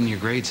how you did in your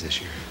grades this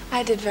year.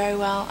 I did very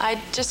well.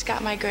 I just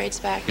got my grades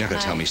back. You're not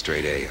going to tell me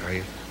straight A, are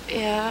you?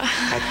 Yeah.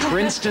 At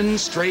Princeton,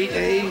 straight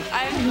A?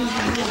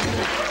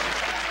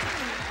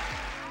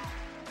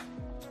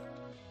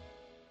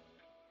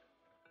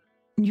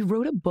 You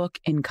wrote a book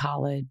in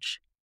college.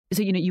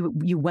 So,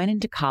 you went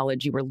into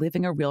college, you were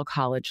living a real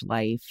college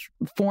life,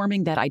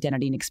 forming that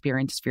identity and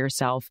experience for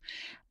yourself.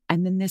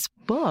 And then this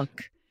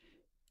book,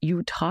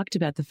 you talked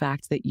about the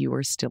fact that you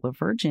were still a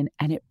virgin,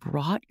 and it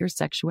brought your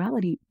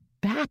sexuality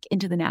back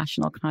into the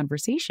national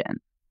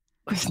conversation.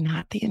 It was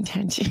not the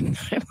intention.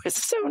 It was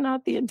so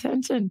not the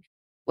intention.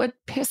 What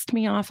pissed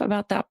me off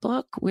about that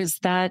book was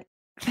that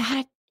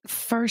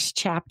first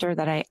chapter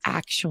that I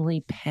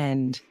actually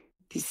penned,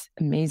 these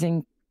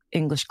amazing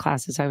English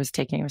classes I was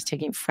taking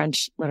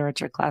French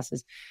literature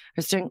classes. I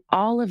was doing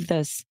all of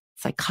this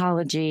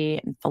psychology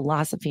and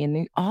philosophy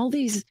and all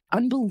these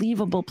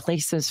unbelievable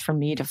places for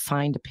me to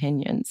find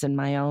opinions in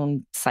my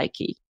own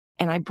psyche.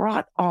 And I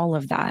brought all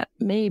of that.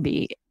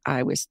 Maybe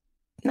I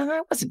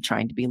wasn't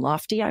trying to be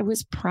lofty. I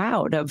was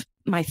proud of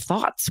my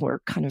thoughts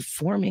were kind of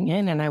forming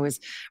in, and I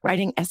was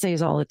writing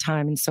essays all the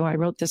time. And so I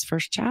wrote this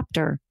first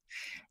chapter.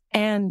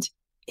 And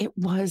it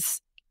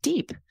was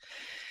deep.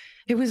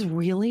 It was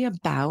really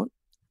about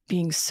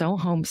being so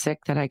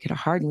homesick that I could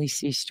hardly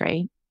see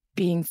straight,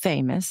 being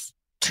famous,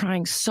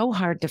 trying so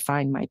hard to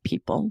find my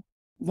people,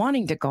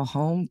 wanting to go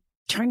home,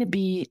 trying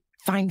to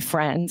find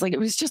friends. Like it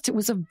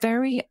was a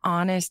very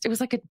honest, it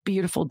was like a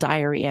beautiful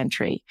diary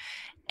entry.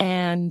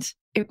 And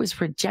it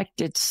was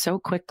rejected so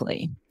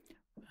quickly.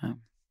 Oh.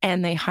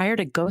 And they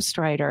hired a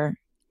ghostwriter,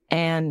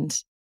 and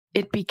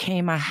it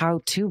became a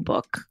how-to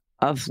book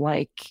of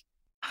like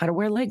how to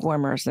wear leg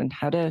warmers and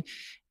how to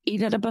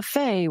eat at a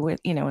buffet with,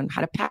 and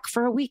how to pack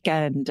for a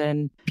weekend,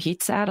 and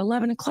pizza at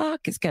 11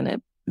 o'clock is going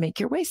to make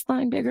your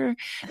waistline bigger.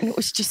 And it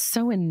was just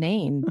so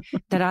inane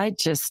that I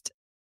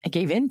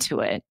gave into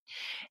it.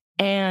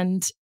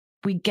 And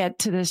we get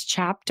to this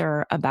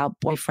chapter about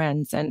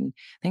boyfriends and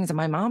things that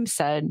my mom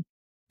said,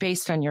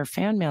 based on your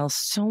fan mail,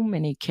 so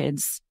many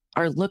kids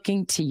are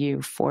looking to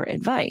you for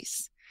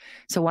advice.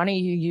 So why don't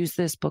you use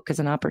this book as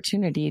an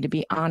opportunity to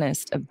be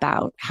honest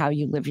about how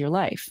you live your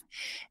life?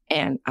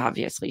 And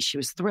obviously she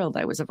was thrilled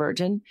I was a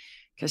virgin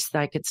because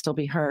I could still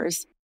be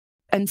hers.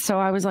 And so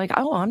I was like,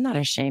 oh, I'm not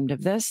ashamed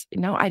of this.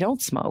 No, I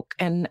don't smoke.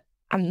 And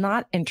I'm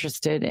not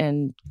interested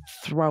in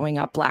throwing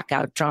up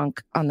blackout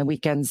drunk on the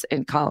weekends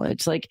in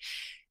college. Like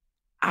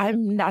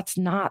that's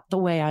not the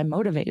way I'm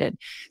motivated.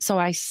 So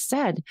I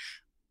said,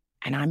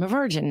 and I'm a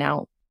virgin.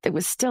 Now, it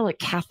was still a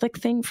Catholic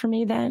thing for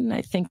me then.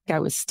 I think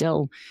there was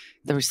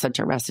such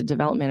arrested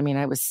development. I mean,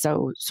 I was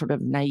so sort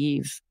of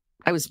naive.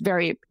 I was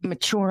very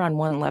mature on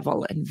one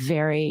level and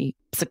very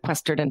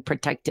sequestered and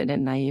protected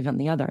and naive on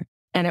the other.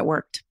 And it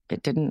worked.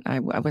 I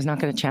was not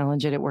going to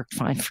challenge it. It worked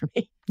fine for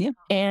me. Yeah.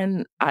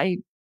 And I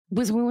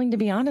was willing to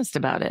be honest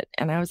about it.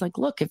 And I was like,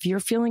 look, if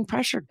you're feeling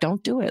pressure,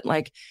 don't do it.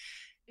 Like,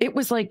 it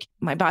was like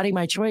my body,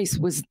 my choice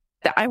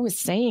I was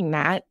saying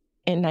that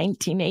in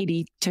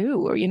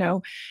 1982,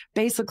 or,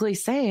 basically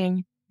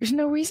saying there's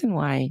no reason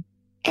why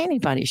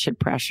anybody should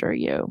pressure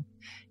you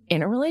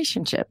in a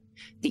relationship.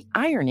 The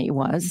irony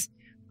was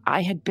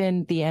I had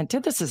been the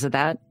antithesis of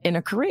that in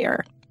a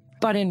career,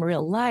 but in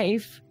real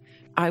life,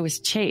 I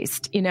was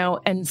chased,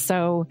 and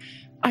so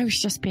I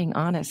was just being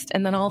honest.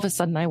 And then all of a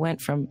sudden I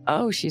went from,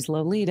 oh, she's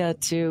Lolita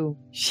to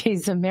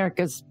she's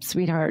America's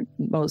sweetheart,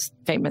 most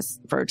famous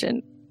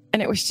virgin.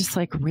 And it was just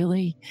like,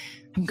 really?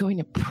 I'm going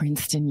to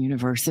Princeton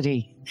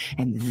University,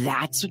 and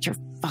that's what you're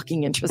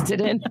fucking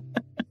interested in?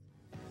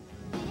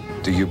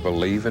 Do you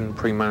believe in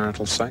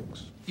premarital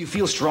sex? You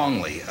feel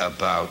strongly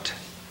about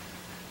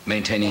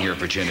maintaining your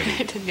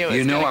virginity.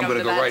 You know I'm going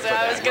to go right for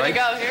that, I was going right? to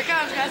go. Here it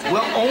comes, guys.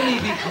 Well, only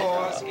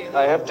because...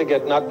 I have to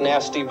get not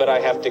nasty, but I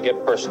have to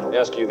get personal.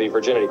 Ask you the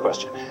virginity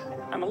question.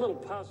 I'm a little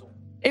puzzled.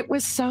 It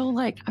was so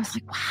I was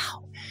like,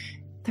 wow,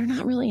 they're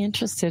not really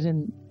interested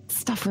in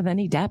stuff with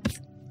any depth.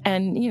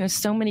 And,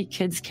 so many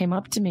kids came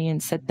up to me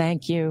and said,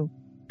 thank you.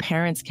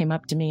 Parents came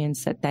up to me and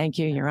said, thank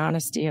you. Your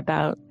honesty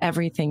about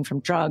everything from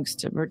drugs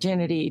to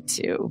virginity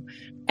to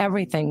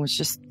everything was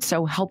just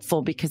so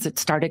helpful because it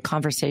started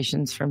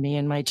conversations for me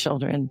and my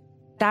children.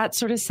 That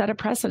sort of set a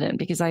precedent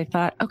because I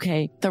thought,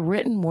 okay, the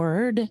written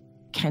word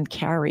can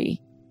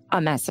carry a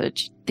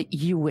message that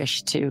you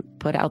wish to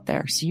put out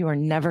there. So you are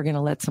never going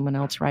to let someone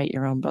else write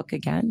your own book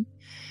again.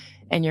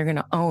 And you're going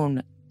to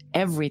own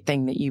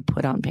everything that you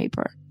put on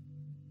paper.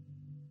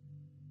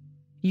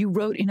 You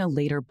wrote in a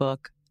later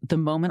book, the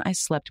moment I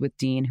slept with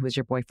Dean, who was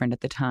your boyfriend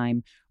at the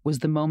time, was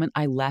the moment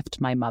I left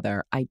my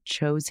mother. I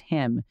chose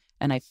him,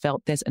 and I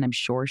felt this, and I'm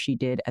sure she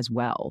did as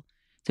well.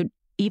 So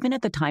even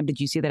at the time, did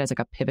you see that as like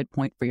a pivot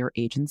point for your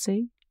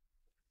agency?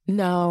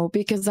 No,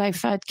 because I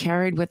felt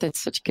carried with it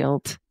such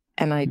guilt.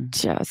 And I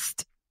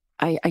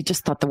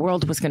just thought the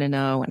world was going to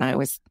know. And I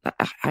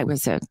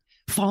was a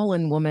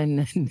fallen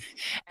woman.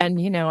 And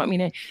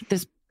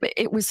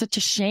it was such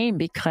a shame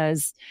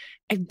because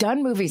I've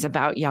done movies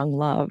about young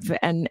love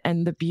and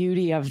the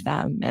beauty of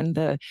them and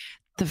the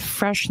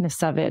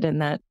freshness of it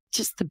and that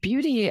just the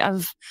beauty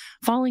of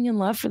falling in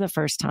love for the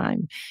first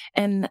time.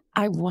 And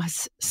I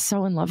was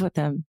so in love with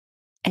him.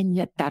 And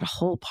yet that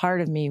whole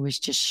part of me was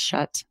just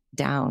shut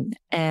down.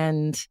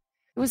 And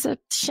it was a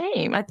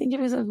shame. I think it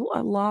was a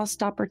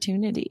lost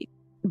opportunity.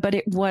 But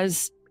it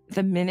was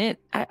the minute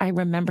I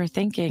remember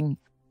thinking,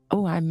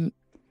 oh,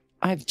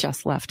 I've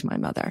just left my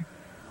mother.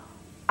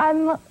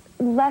 I'm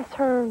less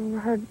her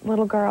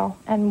little girl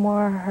and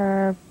more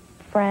her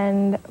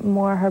friend,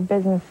 more her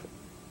business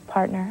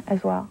partner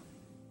as well.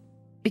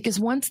 Because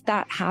once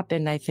that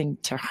happened, I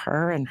think to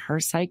her and her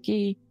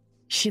psyche,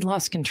 she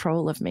lost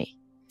control of me.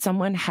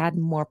 Someone had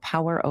more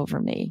power over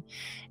me.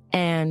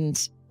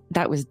 And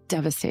that was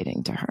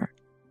devastating to her.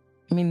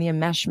 I mean, the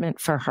enmeshment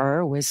for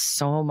her was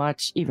so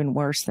much even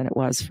worse than it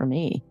was for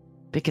me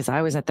because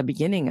I was at the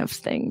beginning of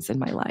things in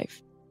my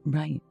life.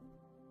 Right.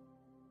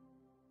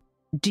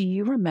 Do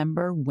you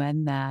remember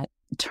when that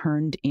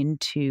turned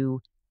into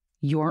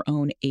your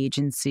own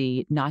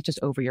agency, not just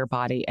over your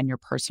body and your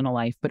personal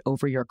life, but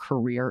over your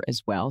career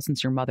as well,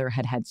 since your mother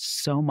had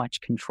so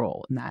much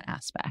control in that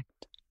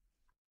aspect?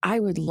 I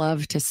would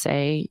love to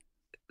say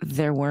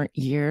there weren't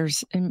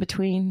years in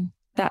between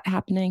that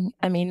happening.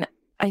 I mean,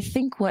 I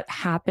think what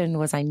happened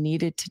was I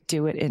needed to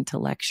do it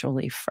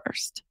intellectually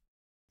first.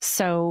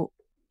 So,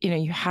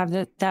 you have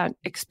that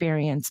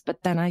experience,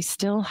 but then I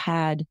still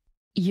had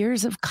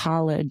years of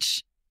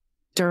college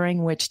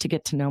during which to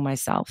get to know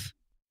myself.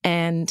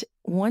 And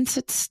once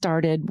it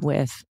started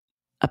with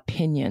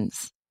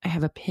opinions, I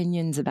have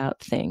opinions about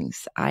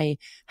things. I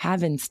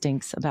have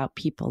instincts about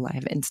people. I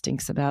have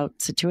instincts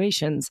about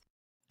situations.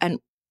 And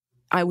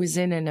I was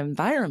in an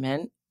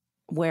environment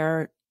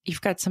where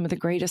you've got some of the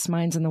greatest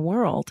minds in the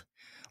world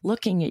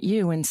looking at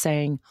you and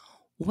saying,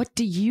 what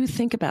do you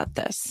think about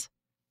this?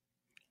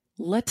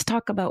 Let's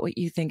talk about what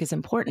you think is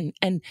important.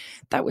 And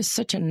that was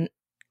such a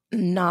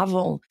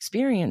novel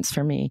experience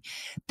for me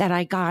that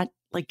I got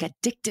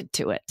addicted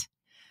to it.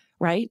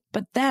 Right.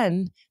 But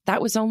then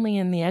that was only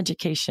in the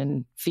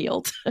education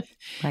field.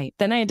 Right.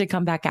 Then I had to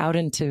come back out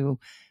into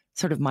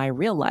sort of my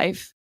real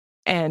life.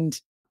 And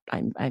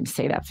I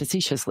say that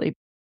facetiously.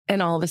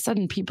 And all of a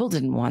sudden, people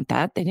didn't want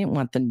that. They didn't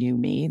want the new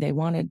me. They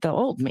wanted the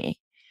old me,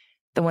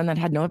 the one that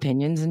had no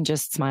opinions and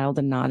just smiled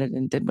and nodded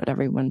and did what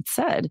everyone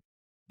said.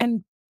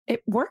 And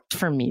it worked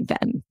for me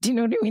then. Do you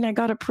know what I mean? I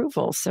got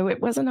approval. So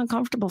it wasn't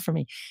uncomfortable for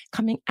me.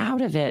 Coming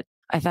out of it,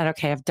 I thought,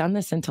 okay, I've done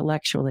this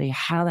intellectually.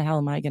 How the hell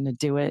am I going to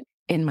do it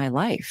in my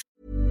life?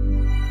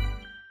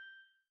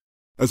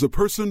 As a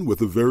person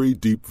with a very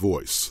deep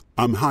voice,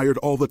 I'm hired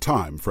all the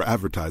time for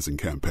advertising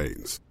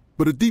campaigns.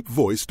 But a deep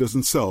voice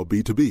doesn't sell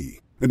B2B,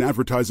 and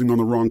advertising on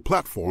the wrong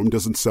platform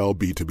doesn't sell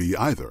B2B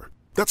either.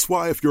 That's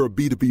why if you're a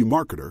B2B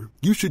marketer,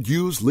 you should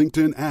use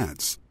LinkedIn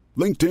ads.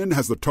 LinkedIn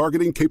has the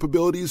targeting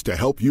capabilities to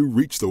help you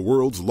reach the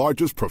world's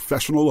largest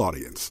professional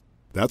audience.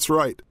 That's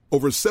right,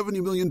 over 70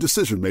 million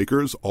decision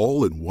makers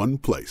all in one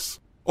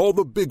place. All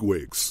the big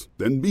wigs,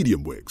 then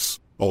medium wigs,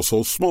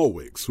 also small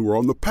wigs who are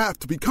on the path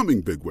to becoming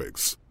big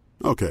wigs.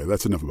 Okay,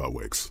 that's enough about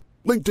wigs.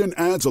 LinkedIn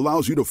ads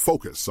allows you to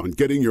focus on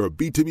getting your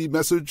B2B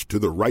message to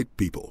the right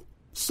people.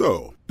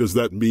 So, does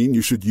that mean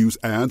you should use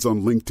ads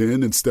on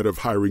LinkedIn instead of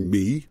hiring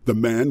me, the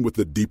man with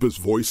the deepest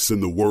voice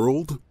in the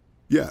world?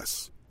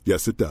 Yes.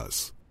 Yes, it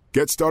does.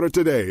 Get started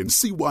today and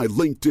see why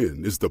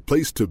LinkedIn is the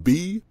place to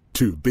be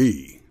to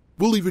be.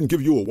 We'll even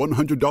give you a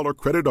 $100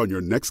 credit on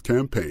your next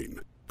campaign.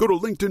 Go to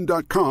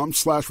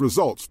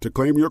linkedin.com/results to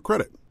claim your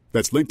credit.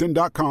 That's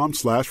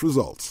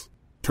linkedin.com/results.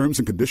 Terms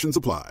and conditions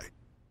apply.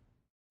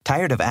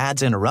 Tired of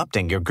ads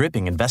interrupting your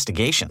gripping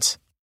investigations?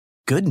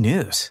 Good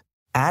news.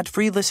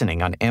 Ad-free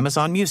listening on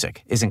Amazon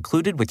Music is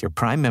included with your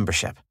Prime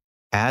membership.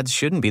 Ads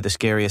shouldn't be the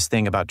scariest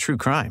thing about true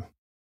crime.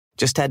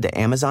 Just head to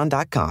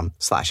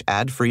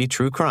amazon.com/ad-free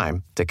true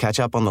crime to catch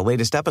up on the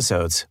latest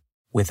episodes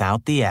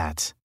without the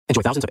ads.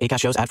 Enjoy thousands of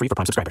Acast shows ad-free for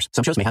Prime subscribers.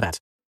 Some shows may have ads.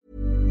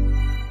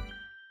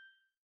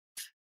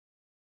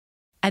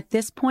 At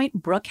this point,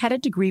 Brooke had a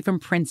degree from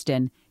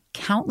Princeton,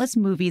 countless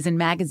movies and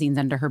magazines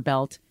under her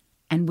belt,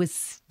 and was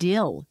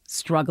still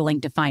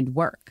struggling to find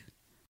work.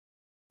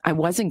 I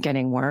wasn't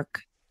getting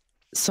work,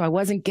 so I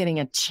wasn't getting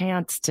a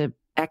chance to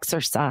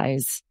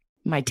exercise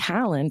my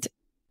talent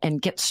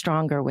and get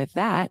stronger with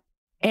that.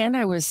 And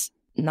I was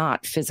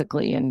not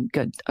physically in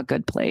a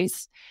good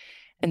place.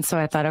 And so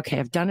I thought, okay,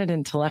 I've done it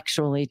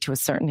intellectually to a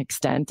certain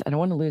extent. I don't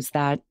want to lose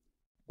that.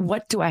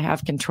 What do I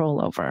have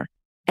control over?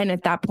 And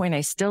at that point,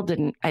 I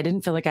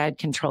didn't feel like I had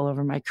control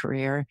over my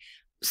career.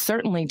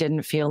 Certainly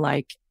didn't feel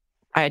like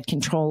I had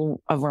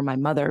control over my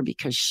mother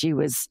because she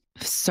was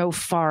so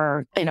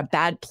far in a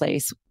bad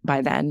place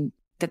by then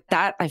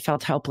that I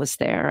felt helpless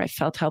there. I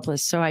felt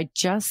helpless. So I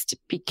just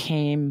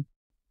became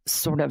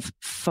sort of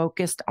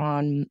focused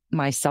on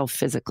myself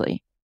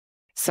physically.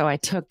 So I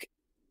took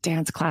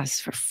dance class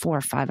for 4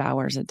 or 5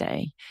 hours a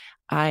day.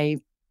 I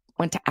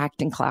went to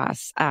acting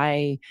class.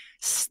 I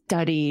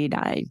studied.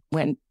 I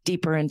went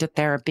deeper into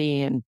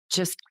therapy and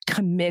just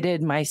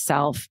committed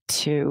myself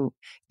to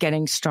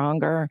getting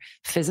stronger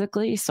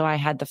physically. So I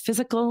had the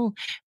physical,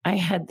 I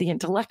had the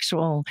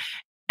intellectual,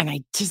 and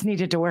I just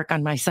needed to work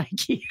on my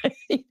psyche,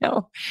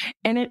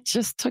 and it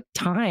just took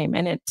time,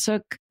 and it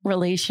took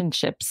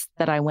relationships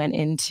that I went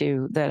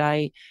into that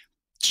I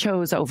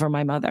chose over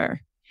my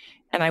mother.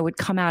 And I would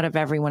come out of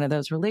every one of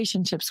those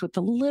relationships with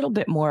a little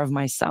bit more of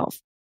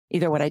myself,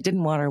 either what I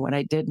didn't want or what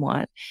I did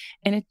want.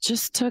 And it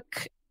just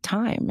took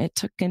time. It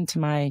took into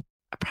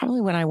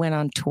probably when I went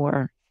on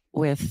tour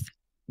with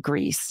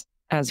Grease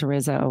as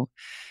Rizzo,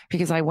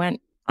 because I went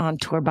on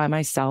tour by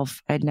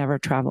myself. I'd never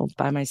traveled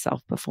by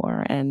myself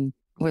before and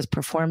was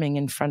performing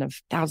in front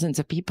of thousands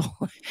of people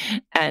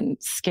and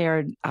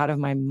scared out of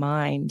my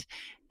mind.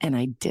 And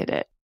I did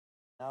it.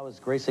 Now has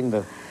graced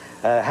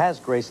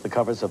the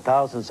covers of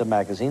thousands of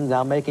magazines,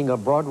 now making a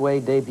Broadway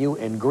debut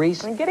in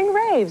Grease. And getting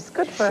raves.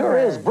 Good for her. Sure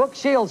is. Brooke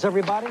Shields,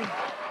 everybody.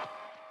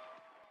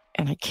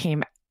 And I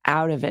came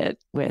out of it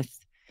with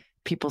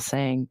people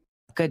saying,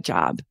 good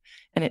job.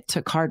 And it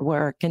took hard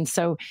work. And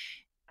so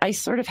I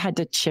sort of had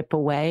to chip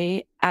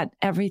away at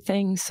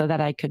everything so that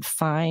I could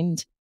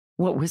find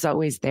what was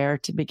always there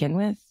to begin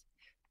with,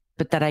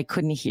 but that I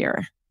couldn't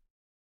hear.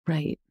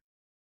 Right.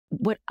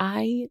 What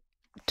I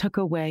took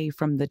away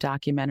from the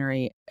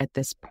documentary at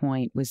this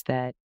point was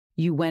that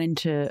you went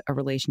into a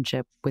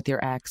relationship with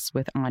your ex,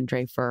 with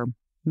Andre, for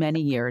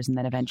many years and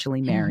then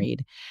eventually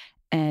married.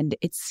 And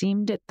it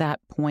seemed at that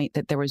point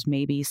that there was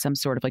maybe some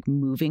sort of like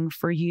moving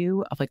for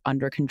you of like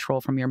under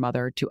control from your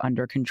mother to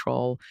under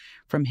control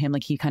from him.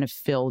 Like he kind of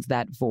filled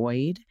that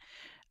void.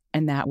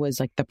 And that was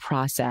like the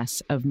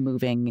process of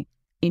moving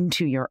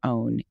into your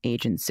own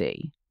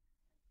agency.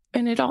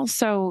 And it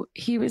also,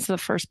 he was the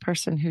first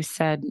person who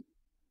said,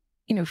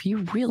 you know, if you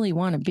really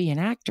want to be an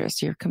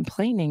actress, you're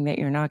complaining that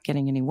you're not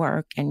getting any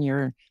work and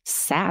you're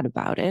sad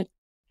about it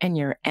and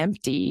you're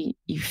empty,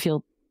 you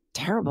feel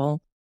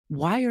terrible.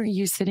 Why are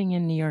you sitting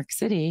in New York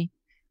City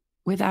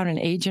without an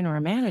agent or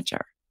a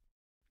manager?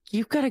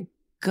 You've got to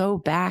go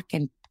back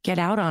and get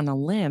out on a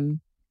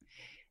limb.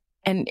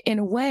 And in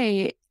a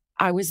way,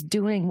 I was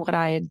doing what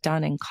I had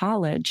done in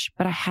college,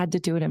 but I had to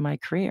do it in my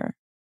career.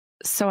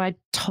 So I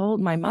told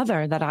my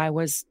mother that I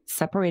was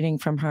separating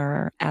from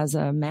her as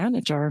a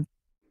manager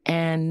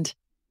and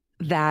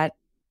that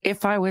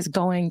if I was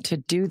going to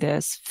do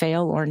this,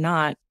 fail or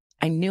not,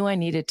 I knew I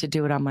needed to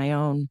do it on my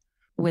own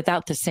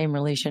without the same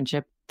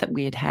relationship that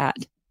we had had.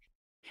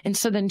 And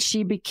so then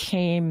she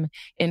became,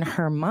 in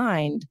her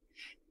mind,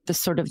 the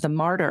sort of the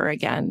martyr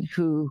again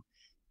who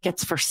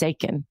gets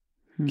forsaken,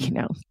 you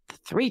know,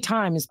 3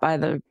 times by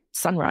the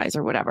sunrise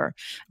or whatever.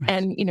 Right.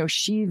 And, you know,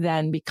 she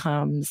then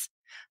becomes,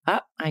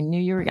 I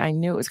knew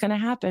it was going to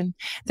happen.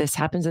 This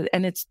happens.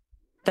 And it's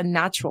the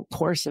natural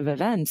course of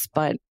events.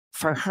 But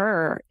for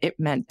her, it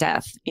meant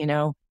death. You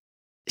know,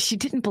 she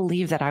didn't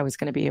believe that I was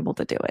going to be able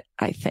to do it.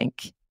 I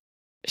think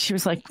she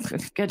was like,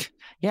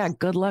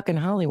 good luck in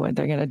Hollywood.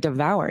 They're going to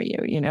devour you,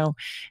 you know?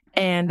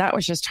 And that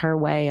was just her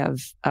way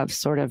of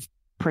sort of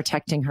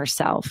protecting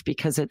herself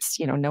because it's,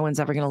 you know, no one's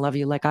ever going to love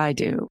you like I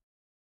do.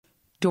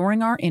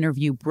 During our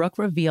interview, Brooke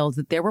revealed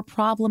that there were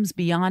problems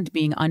beyond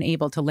being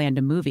unable to land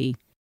a movie.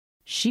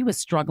 She was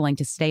struggling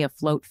to stay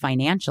afloat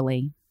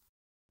financially.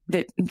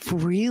 The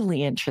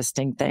really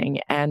interesting thing,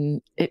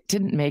 and it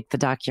didn't make the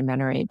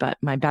documentary, but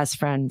my best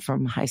friend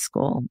from high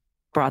school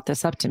brought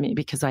this up to me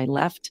because I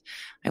left.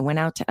 I went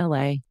out to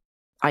LA.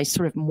 I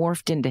sort of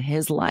morphed into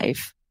his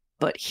life,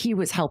 but he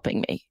was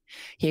helping me.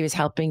 He was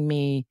helping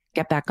me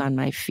get back on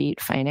my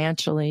feet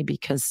financially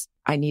because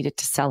I needed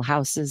to sell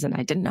houses and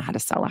I didn't know how to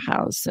sell a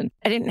house and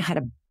I didn't know how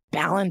to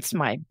balance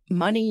my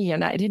money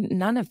and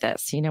none of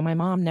this. You know, my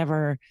mom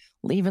never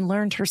even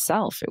learned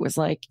herself. It was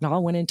like it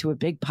all went into a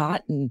big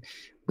pot and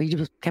we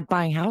just kept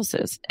buying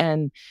houses.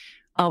 And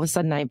all of a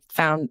sudden I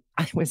found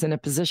I was in a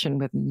position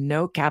with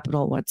no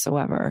capital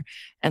whatsoever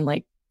and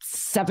like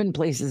 7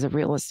 places of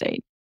real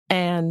estate.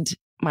 And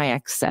my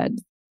ex said,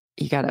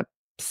 you got to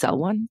sell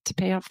one to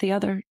pay off the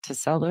other, to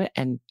sell it.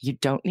 And you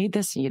don't need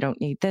this and you don't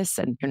need this.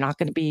 And you're not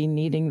going to be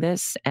needing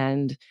this.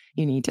 And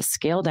you need to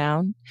scale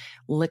down,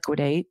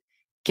 liquidate,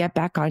 get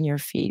back on your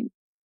feet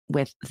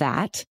with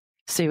that.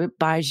 So it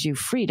buys you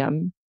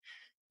freedom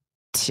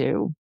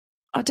to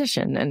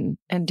audition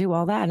and do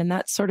all that. And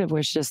that sort of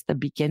was just the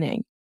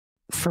beginning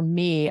for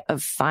me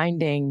of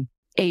finding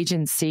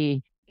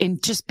agency in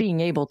just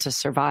being able to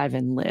survive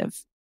and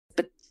live.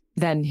 But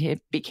then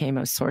it became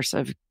a source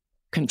of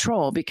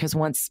control because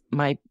once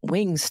my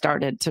wings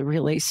started to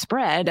really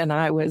spread and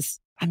I'm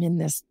in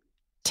this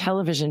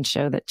television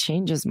show that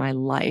changes my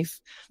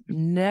life,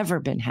 never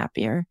been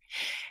happier.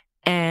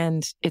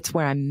 And it's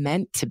where I'm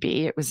meant to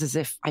be. It was as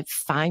if I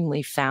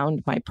finally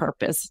found my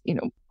purpose, you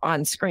know,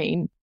 on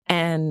screen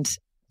and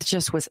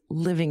just was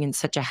living in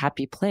such a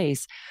happy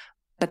place.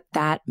 But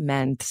that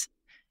meant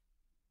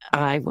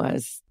I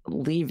was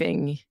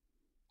leaving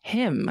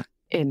him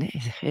in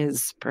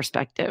his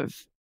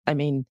perspective. I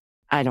mean,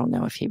 I don't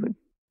know if he would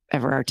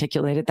ever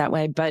articulate it that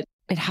way, but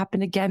it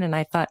happened again. And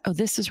I thought, oh,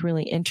 this is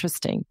really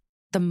interesting.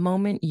 The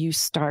moment you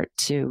start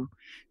to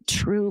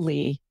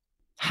truly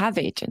have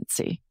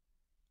agency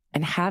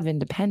and have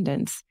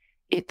independence,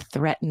 it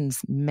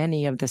threatens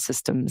many of the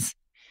systems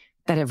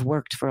that have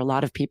worked for a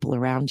lot of people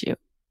around you.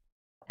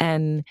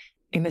 And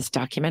in this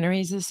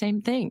documentary is the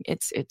same thing.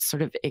 It's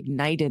sort of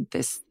ignited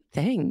this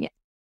thing.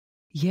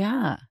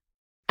 Yeah.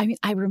 I mean,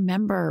 I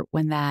remember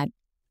when that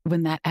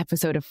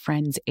episode of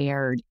Friends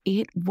aired,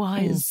 it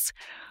was,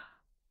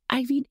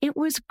 it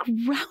was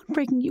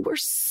groundbreaking. You were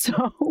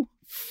so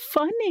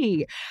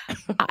funny.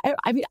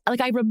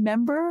 I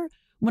remember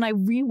when I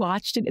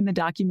rewatched it in the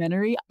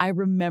documentary, I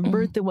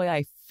remembered the way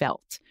I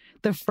felt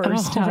the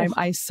first time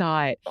I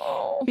saw it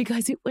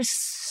because it was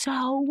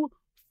so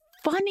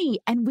funny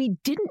and we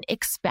didn't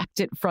expect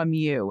it from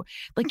you.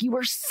 Like you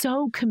were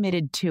so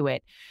committed to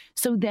it.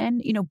 So then,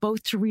 you know,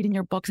 both to read in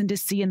your books and to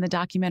see in the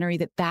documentary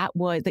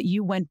that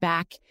you went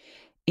back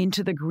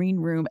into the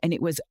green room and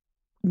it was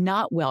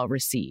not well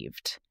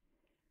received,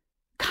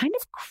 kind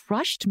of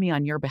crushed me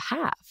on your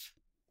behalf.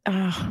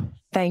 Oh,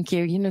 thank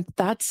you. You know,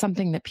 that's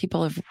something that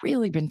people have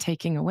really been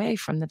taking away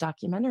from the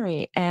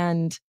documentary.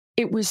 And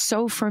it was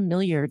so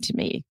familiar to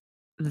me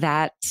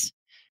that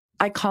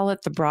I call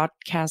it the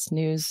broadcast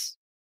news.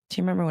 Do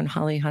you remember when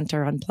Holly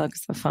Hunter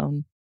unplugs the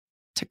phone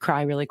to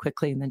cry really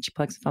quickly and then she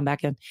plugs the phone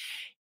back in?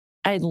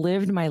 I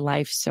lived my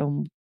life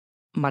so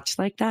much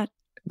like that,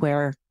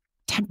 where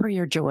temper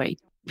your joy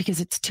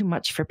because it's too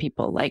much for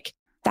people. Like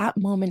that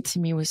moment to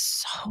me was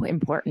so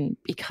important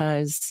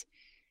because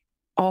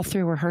all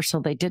through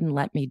rehearsal, they didn't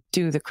let me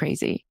do the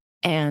crazy.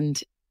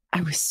 And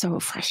I was so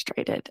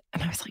frustrated.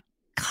 And I was like,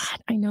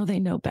 God, I know they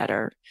know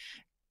better.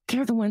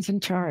 They're the ones in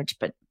charge,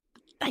 but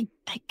I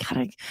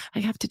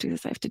have to do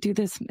this. I have to do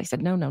this. And they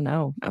said,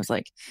 no. I was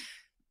like,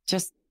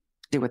 just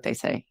do what they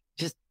say.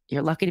 Just,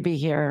 you're lucky to be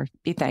here.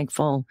 Be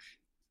thankful.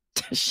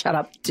 Shut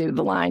up, do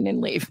the line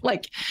and leave.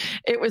 Like,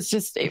 it was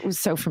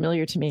so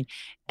familiar to me.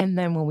 And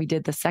then when we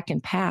did the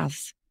second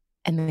pass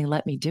and then they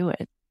let me do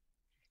it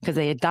because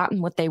they had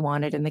gotten what they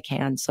wanted in the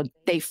can. So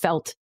they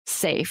felt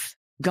safe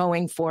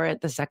going for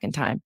it the second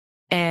time.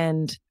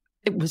 And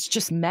it was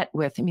just met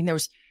with, there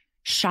was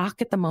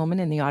shock at the moment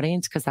in the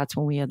audience because that's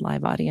when we had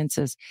live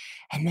audiences.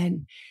 And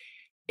then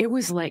it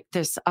was like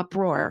this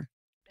uproar.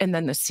 And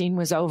then the scene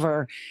was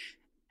over.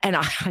 And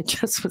I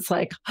just was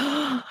like,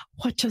 oh,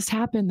 what just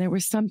happened? There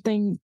was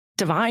something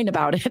divine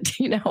about it,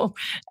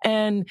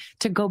 and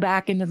to go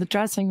back into the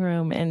dressing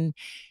room. And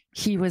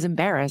he was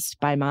embarrassed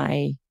by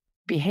my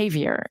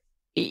behavior,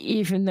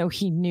 even though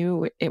he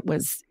knew it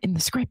was in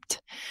the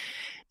script.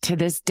 To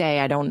this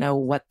day, I don't know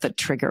what the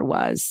trigger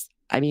was.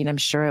 I'm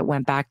sure it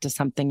went back to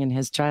something in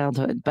his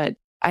childhood, but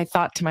I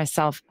thought to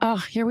myself, oh,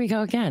 here we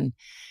go again.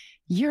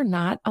 You're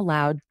not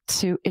allowed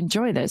to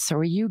enjoy this. So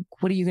what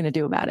are you going to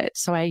do about it?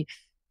 So I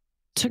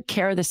took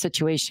care of the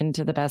situation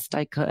to the best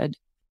I could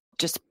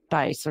just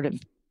by sort of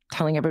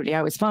telling everybody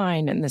I was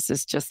fine. And this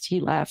is just, he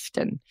left.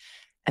 And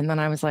then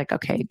I was like,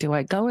 okay, do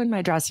I go in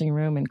my dressing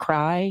room and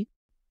cry,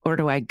 or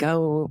do I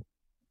go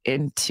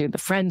into the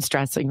friend's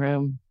dressing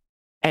room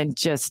and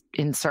just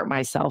insert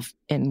myself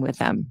in with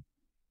them?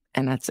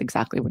 And that's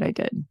exactly what I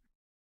did.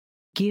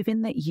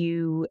 Given that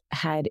you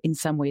had in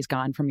some ways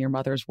gone from your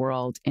mother's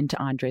world into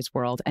Andre's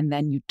world, and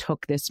then you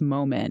took this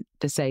moment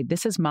to say,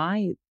 this is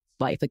my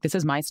life, like this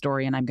is my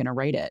story and I'm going to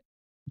write it.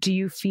 Do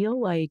you feel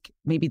like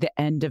maybe the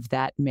end of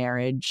that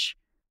marriage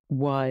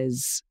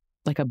was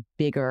like a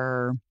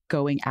bigger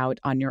going out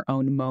on your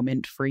own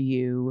moment for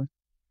you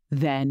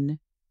than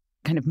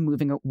kind of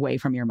moving away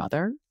from your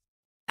mother?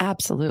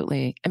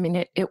 Absolutely.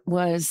 It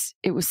was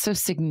so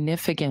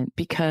significant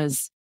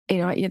because,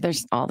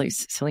 there's all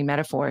these silly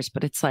metaphors,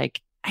 but it's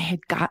like I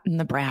had gotten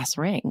the brass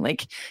ring,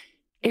 like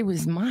it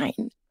was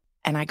mine,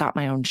 and I got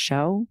my own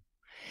show.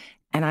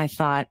 And I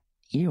thought,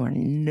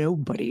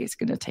 nobody is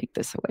going to take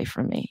this away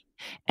from me.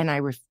 And I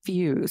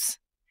refuse.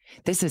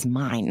 This is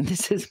mine.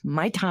 This is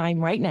my time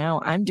right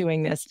now. I'm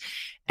doing this.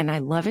 And I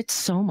love it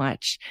so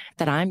much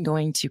that I'm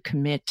going to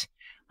commit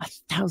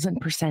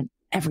 1,000%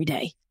 every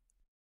day.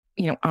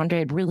 Andre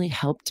had really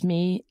helped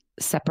me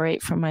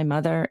separate from my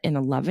mother in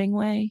a loving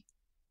way.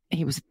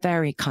 He was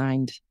very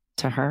kind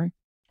to her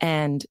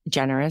and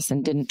generous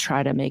and didn't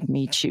try to make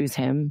me choose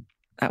him.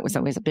 That was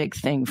always a big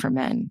thing for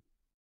men.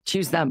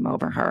 Choose them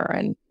over her.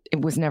 And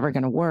it was never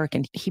going to work.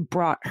 And he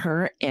brought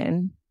her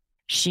in.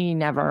 She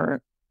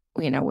never,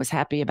 was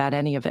happy about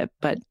any of it.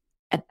 But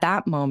at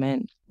that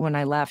moment, when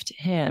I left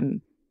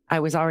him,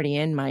 I was already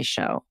in my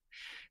show.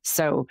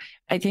 So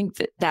I think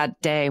that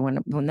day, when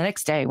the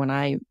next day, when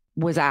I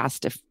was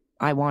asked if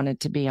I wanted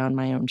to be on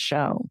my own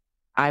show,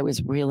 I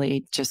was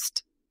really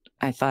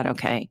I thought,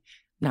 okay,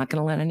 not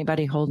going to let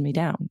anybody hold me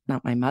down.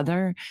 Not my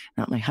mother,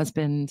 not my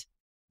husband.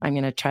 I'm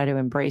going to try to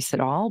embrace it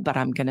all, but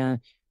I'm going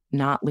to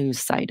not lose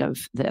sight of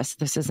this.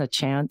 This is a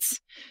chance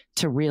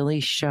to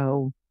really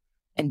show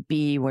and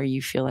be where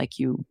you feel like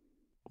you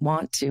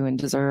want to and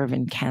deserve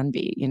and can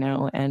be,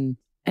 and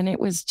it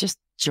was just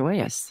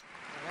joyous.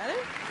 Ready?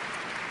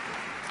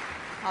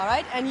 All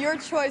right. And your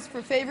choice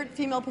for favorite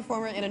female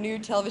performer in a new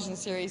television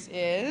series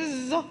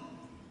is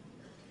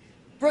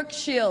Brooke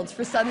Shields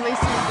for Suddenly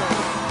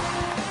Super.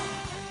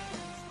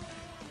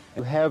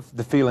 You have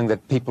the feeling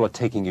that people are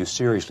taking you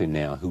seriously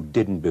now who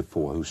didn't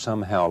before, who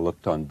somehow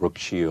looked on Brooke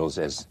Shields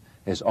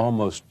as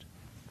almost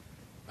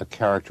a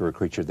character or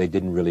creature they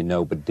didn't really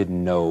know, but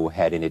didn't know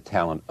had any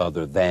talent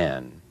other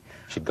than.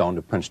 She'd gone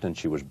to Princeton,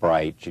 she was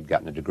bright, she'd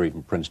gotten a degree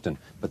from Princeton,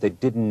 but they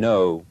didn't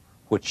know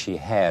what she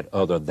had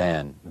other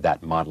than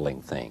that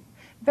modeling thing.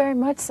 Very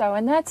much so,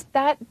 and that's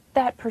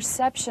that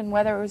perception,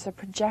 whether it was a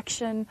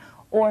projection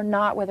or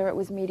not, whether it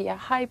was media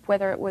hype,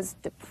 whether it was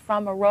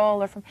from a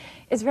role or from,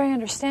 is very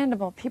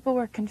understandable. People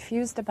were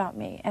confused about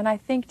me, and I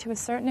think to a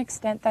certain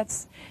extent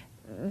that's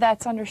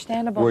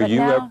understandable.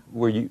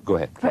 Go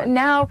ahead. But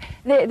now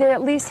they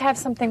at least have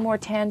something more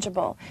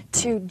tangible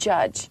to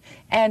judge.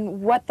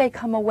 And what they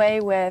come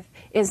away with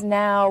is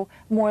now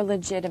more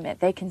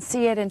legitimate. They can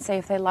see it and say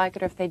if they like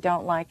it or if they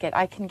don't like it.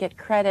 I can get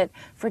credit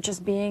for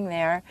just being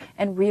there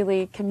and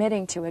really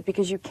committing to it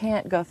because you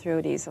can't go through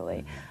it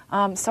easily.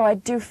 So I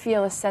do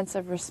feel a sense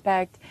of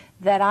respect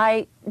that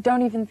I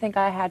don't even think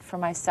I had for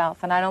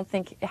myself. And I don't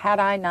think, had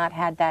I not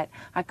had that,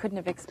 I couldn't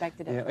have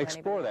expected it.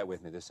 Explore that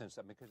with me, the sense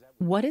that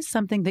what is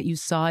something that you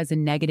saw as a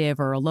negative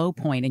or a low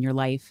point in your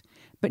life,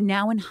 but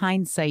now in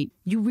hindsight,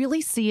 you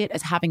really see it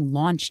as having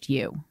launched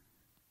you?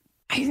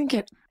 I think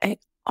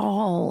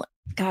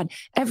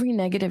every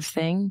negative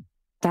thing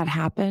that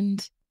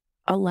happened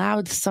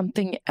allowed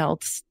something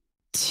else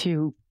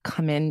to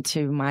come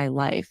into my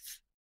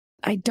life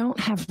I don't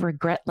have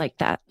regret like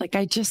that. Like,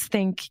 I just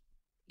think,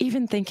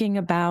 even thinking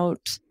about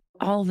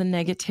all the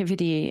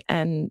negativity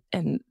and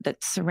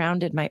that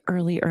surrounded my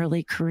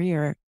early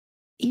career,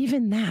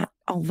 even that,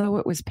 although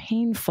it was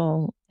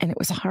painful and it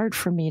was hard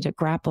for me to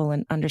grapple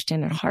and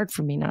understand and hard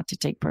for me not to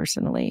take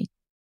personally,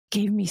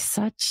 gave me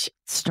such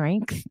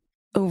strength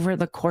over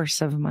the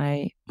course of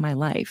my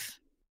life.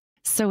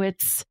 So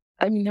it's,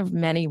 I mean, there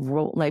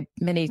are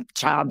many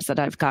jobs that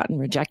I've gotten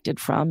rejected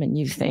from, and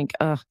you think,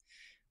 oh,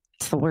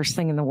 it's the worst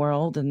thing in the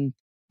world. And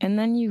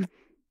then you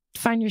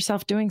find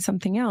yourself doing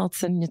something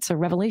else and it's a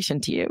revelation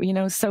to you, you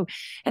know? So,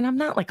 and I'm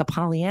not like a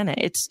Pollyanna.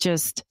 It's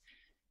just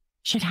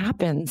shit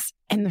happens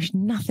and there's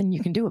nothing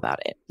you can do about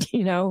it.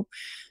 You know,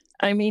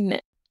 I mean,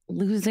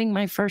 losing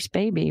my first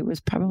baby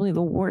was probably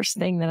the worst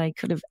thing that I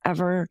could have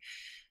ever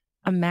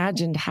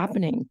imagined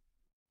happening.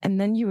 And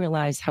then you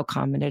realize how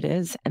common it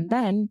is. And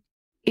then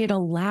it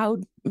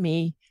allowed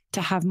me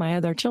to have my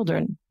other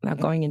children, not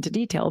going into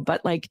detail,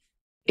 but like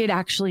it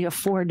actually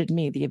afforded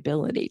me the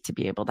ability to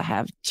be able to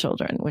have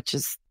children, which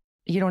is,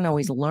 you don't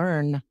always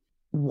learn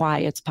why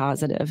it's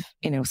positive.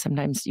 You know,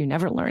 sometimes you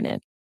never learn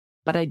it.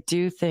 But I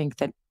do think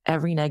that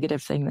every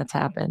negative thing that's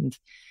happened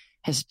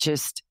has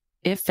just,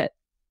 if at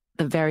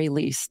the very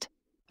least,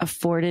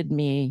 afforded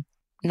me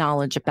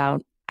knowledge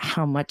about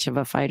how much of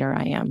a fighter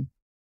I am,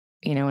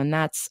 you know, and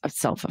that's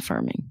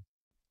self-affirming.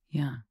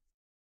 Yeah.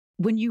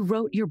 When you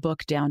wrote your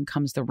book, Down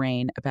Comes the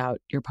Rain, about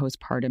your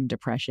postpartum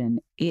depression,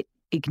 it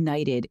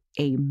ignited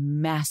a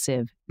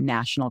massive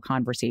national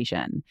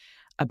conversation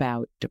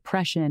about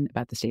depression,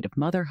 about the state of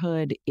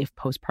motherhood, if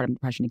postpartum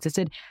depression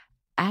existed,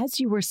 as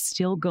you were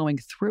still going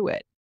through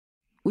it,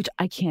 which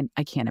I can't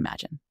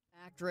imagine.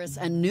 Actress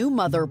and new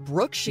mother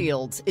Brooke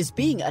Shields is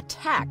being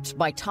attacked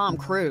by Tom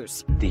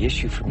Cruise. The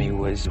issue for me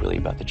was really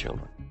about the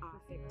children.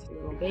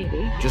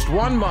 Baby. Just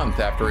 1 month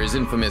after his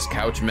infamous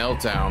couch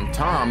meltdown,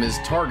 Tom is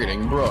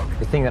targeting Brooke.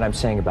 The thing that I'm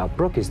saying about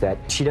Brooke is that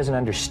she doesn't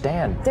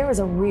understand. There was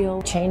a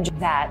real change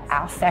that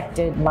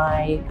affected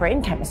my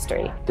brain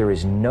chemistry. There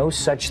is no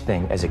such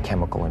thing as a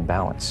chemical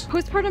imbalance.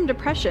 Postpartum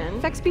depression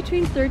affects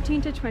between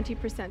 13 to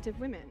 20% of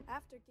women.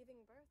 After giving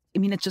birth. I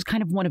mean, it's just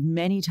kind of one of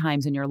many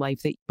times in your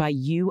life that by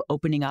you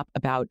opening up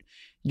about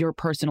your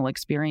personal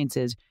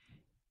experiences,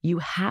 you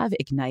have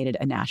ignited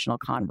a national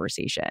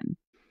conversation.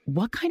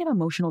 What kind of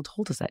emotional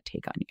toll does that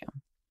take on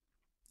you?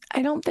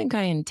 I don't think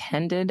I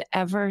intended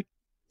ever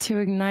to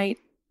ignite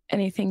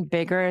anything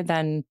bigger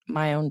than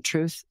my own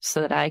truth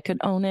so that I could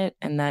own it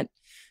and that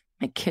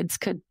my kids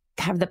could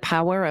have the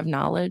power of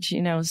knowledge,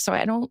 you know? So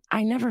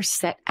I never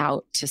set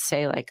out to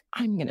say like,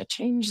 I'm going to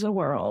change the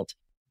world.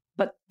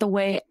 But the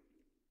way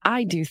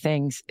I do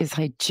things is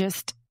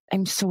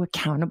I'm so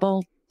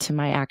accountable to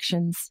my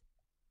actions,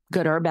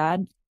 good or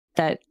bad,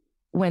 that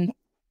when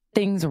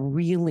things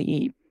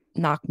really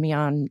knock me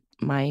on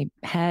my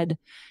head,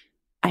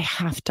 I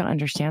have to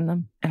understand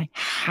them and I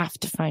have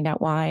to find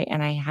out why.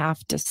 And I have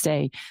to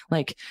say,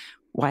 like,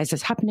 why is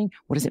this happening?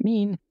 What does it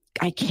mean?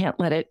 I can't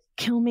let it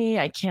kill me.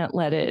 I can't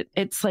let it.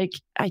 It's like,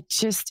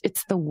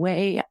 it's the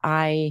way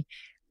I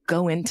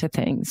go into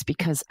things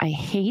because I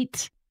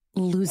hate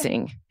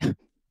losing. You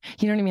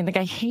know what I mean? Like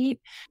I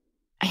hate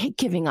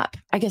giving up.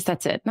 I guess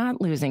that's it.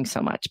 Not losing so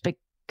much because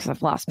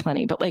I've lost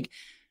plenty, but like,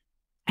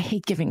 I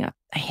hate giving up.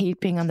 I hate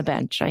being on the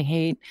bench. I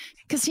hate,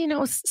 because, you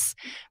know,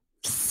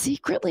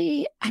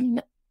 secretly, I mean,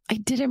 I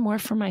did it more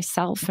for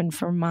myself and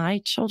for my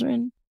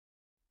children,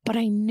 but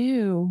I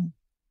knew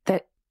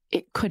that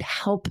it could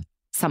help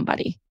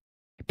somebody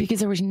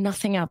because there was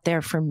nothing out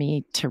there for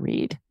me to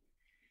read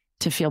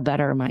to feel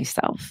better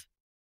myself.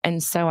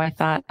 And so I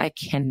thought, I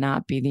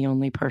cannot be the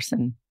only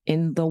person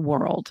in the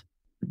world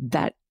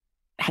that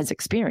has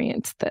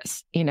experienced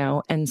this, you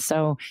know? And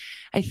so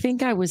I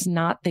think I was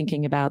not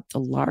thinking about the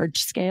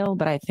large scale,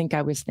 but I think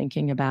I was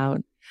thinking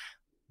about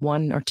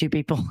 1 or 2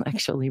 people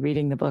actually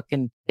reading the book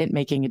and it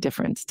making a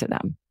difference to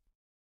them.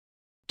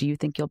 Do you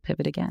think you'll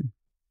pivot again?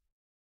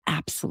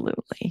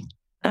 Absolutely.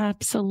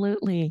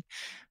 Absolutely.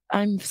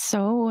 I'm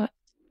so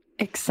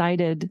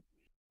excited.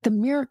 The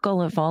miracle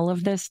of all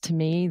of this to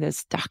me,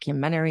 this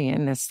documentary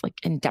and this like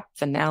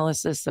in-depth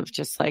analysis of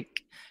just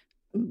like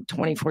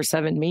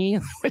 24/7 me,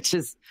 which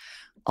is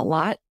a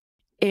lot,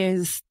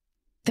 is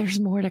there's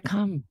more to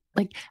come.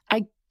 Like,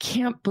 I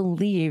can't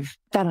believe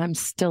that I'm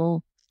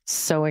still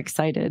so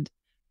excited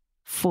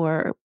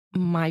for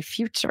my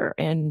future.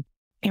 And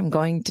I'm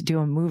going to do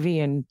a movie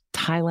in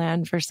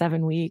Thailand for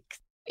 7 weeks.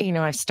 You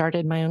know, I've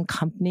started my own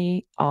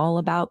company all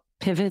about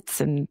pivots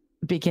and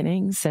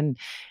beginnings and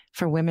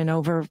for women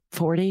over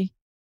 40.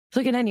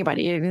 Look at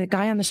anybody, the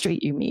guy on the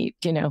street you meet,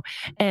 you know,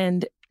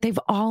 and they've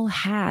all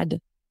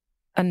had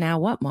a now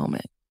what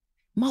moment,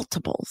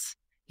 multiples.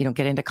 You don't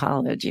get into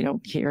college, you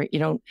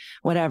don't,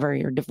 whatever,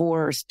 you're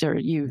divorced or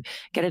you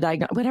get a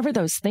diagnosis, whatever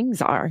those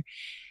things are.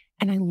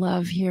 And I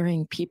love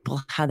hearing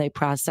people, how they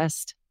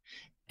processed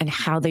and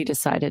how they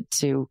decided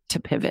to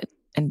pivot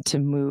and to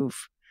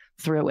move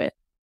through it.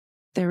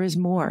 there is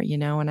more,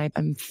 and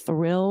I'm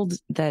thrilled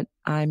that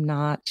I'm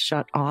not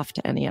shut off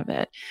to any of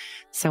it.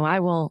 So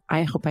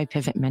I hope I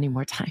pivot many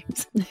more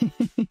times.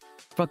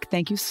 Brooke,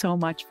 thank you so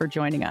much for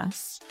joining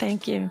us.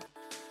 Thank you.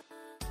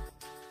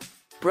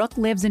 Brooke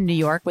lives in New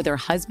York with her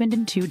husband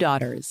and 2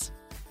 daughters.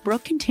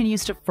 Brooke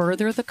continues to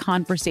further the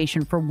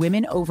conversation for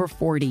women over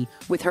 40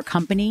 with her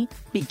company,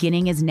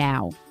 Beginning Is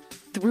Now.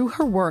 Through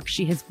her work,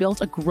 she has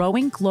built a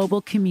growing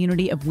global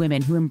community of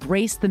women who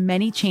embrace the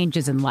many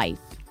changes in life.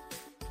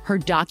 Her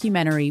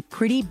documentary,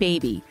 Pretty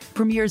Baby,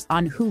 premieres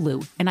on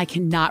Hulu, and I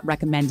cannot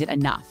recommend it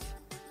enough.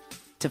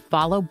 To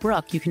follow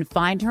Brooke, you can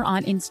find her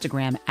on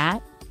Instagram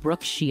at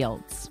Brooke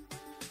Shields.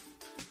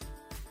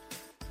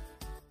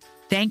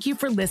 Thank you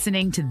for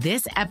listening to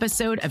this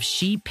episode of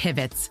She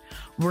Pivots,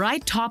 where I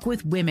talk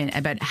with women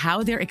about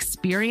how their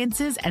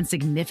experiences and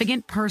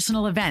significant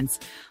personal events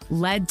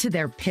led to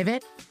their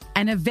pivot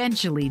and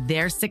eventually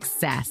their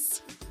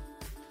success.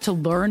 To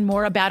learn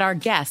more about our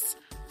guests,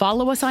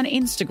 follow us on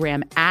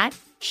Instagram at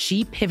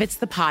She Pivots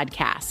the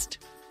Podcast.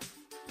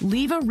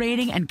 Leave a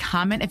rating and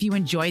comment if you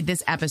enjoyed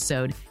this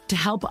episode to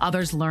help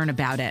others learn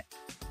about it.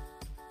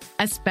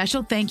 A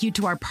special thank you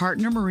to our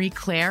partner Marie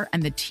Claire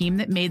and the team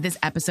that made this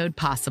episode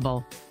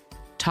possible.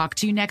 Talk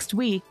to you next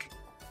week.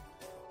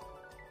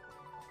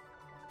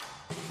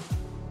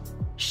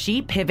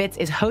 She Pivots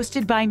is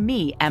hosted by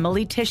me,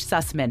 Emily Tish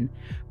Sussman,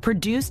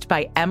 produced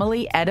by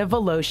Emily Eda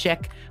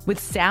Volosik, with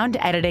sound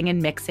editing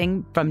and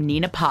mixing from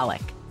Nina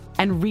Pollock,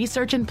 and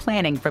research and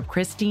planning from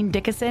Christine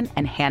Dickinson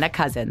and Hannah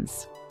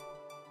Cousins.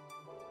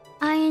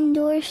 I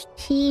endorse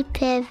She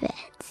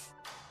Pivots.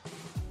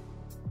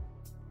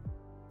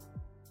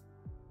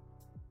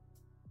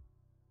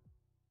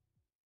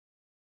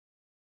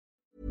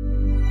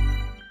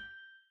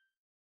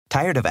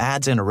 Tired of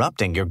ads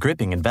interrupting your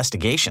gripping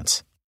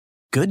investigations?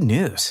 Good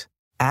news.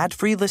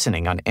 Ad-free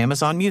listening on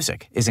Amazon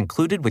Music is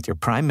included with your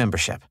Prime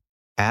membership.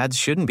 Ads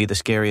shouldn't be the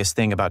scariest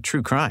thing about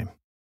true crime.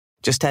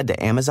 Just head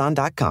to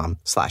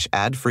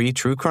amazon.com/ad-free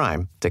true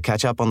crime to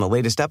catch up on the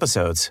latest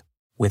episodes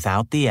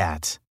without the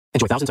ads.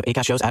 Enjoy thousands of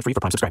Acast shows ad-free for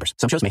Prime subscribers.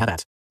 Some shows may have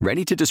ads.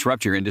 Ready to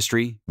disrupt your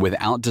industry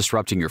without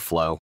disrupting your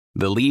flow?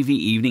 The Levy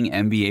Evening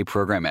MBA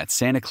program at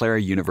Santa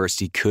Clara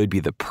University could be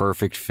the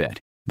perfect fit.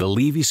 The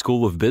Levy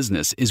School of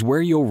Business is where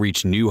you'll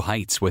reach new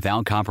heights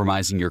without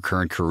compromising your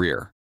current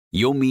career.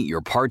 You'll meet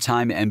your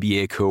part-time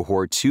MBA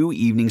cohort 2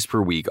 evenings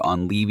per week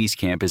on Levy's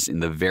campus in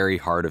the very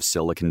heart of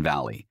Silicon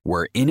Valley,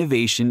 where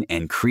innovation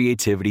and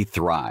creativity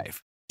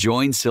thrive.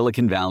 Join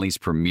Silicon Valley's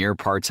premier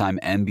part-time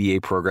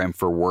MBA program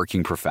for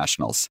working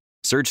professionals.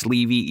 Search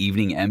Levy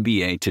Evening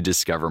MBA to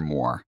discover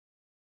more.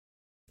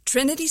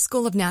 Trinity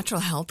School of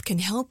Natural Health can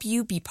help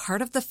you be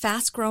part of the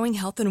fast-growing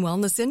health and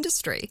wellness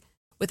industry.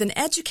 With an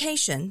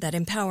education that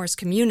empowers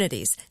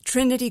communities,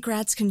 Trinity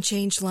grads can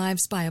change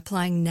lives by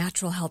applying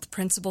natural health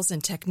principles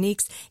and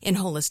techniques in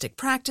holistic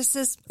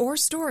practices or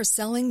stores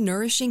selling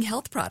nourishing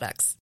health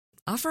products.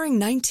 Offering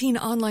 19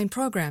 online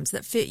programs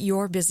that fit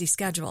your busy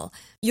schedule,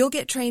 you'll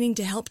get training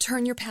to help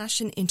turn your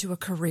passion into a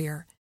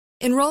career.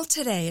 Enroll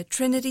today at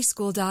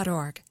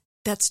trinityschool.org.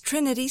 That's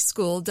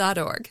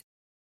trinityschool.org.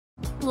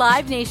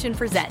 Live Nation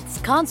presents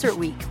Concert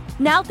Week.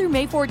 Now through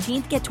May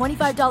 14th, get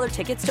 $25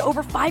 tickets to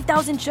over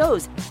 5,000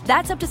 shows.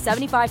 That's up to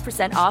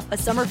 75% off a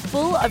summer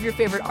full of your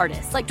favorite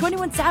artists like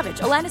 21 Savage,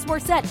 Alanis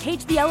Morissette,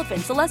 Cage the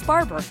Elephant, Celeste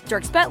Barber,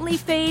 Dierks Bentley,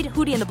 Fade,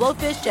 Hootie and the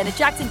Blowfish, Janet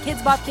Jackson,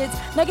 Kids Bop Kids,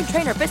 Meghan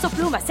Trainor, Peso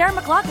Pluma, Sarah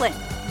McLachlan.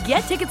 Get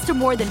tickets to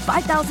more than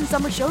 5,000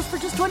 summer shows for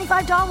just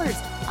 $25.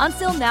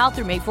 Until now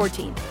through May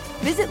 14th.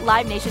 Visit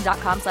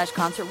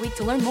LiveNation.com/Concert Week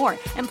to learn more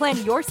and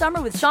plan your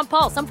summer with Sean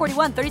Paul, Sum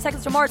 41, 30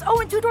 Seconds to Mars,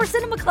 and Two Door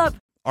Cinema Club.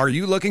 Are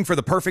you looking for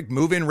the perfect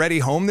move-in ready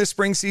home this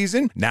spring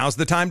season? Now's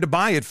the time to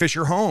buy at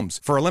Fisher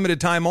Homes. For a limited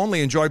time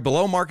only, enjoy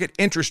below-market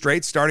interest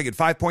rates starting at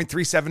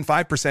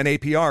 5.375%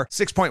 APR,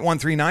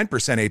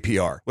 6.139%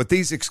 APR. With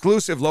these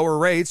exclusive lower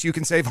rates, you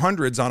can save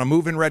hundreds on a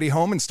move-in ready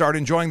home and start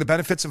enjoying the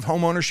benefits of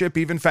home ownership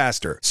even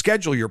faster.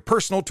 Schedule your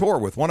personal tour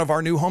with one of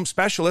our new home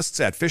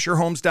specialists at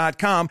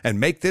FisherHomes.com and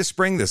make this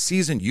spring the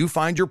season you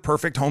find your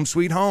perfect home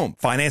sweet home.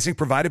 Financing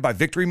provided by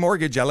Victory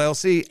Mortgage,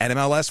 LLC,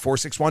 NMLS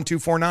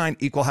 461249,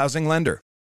 Equal Housing Lender.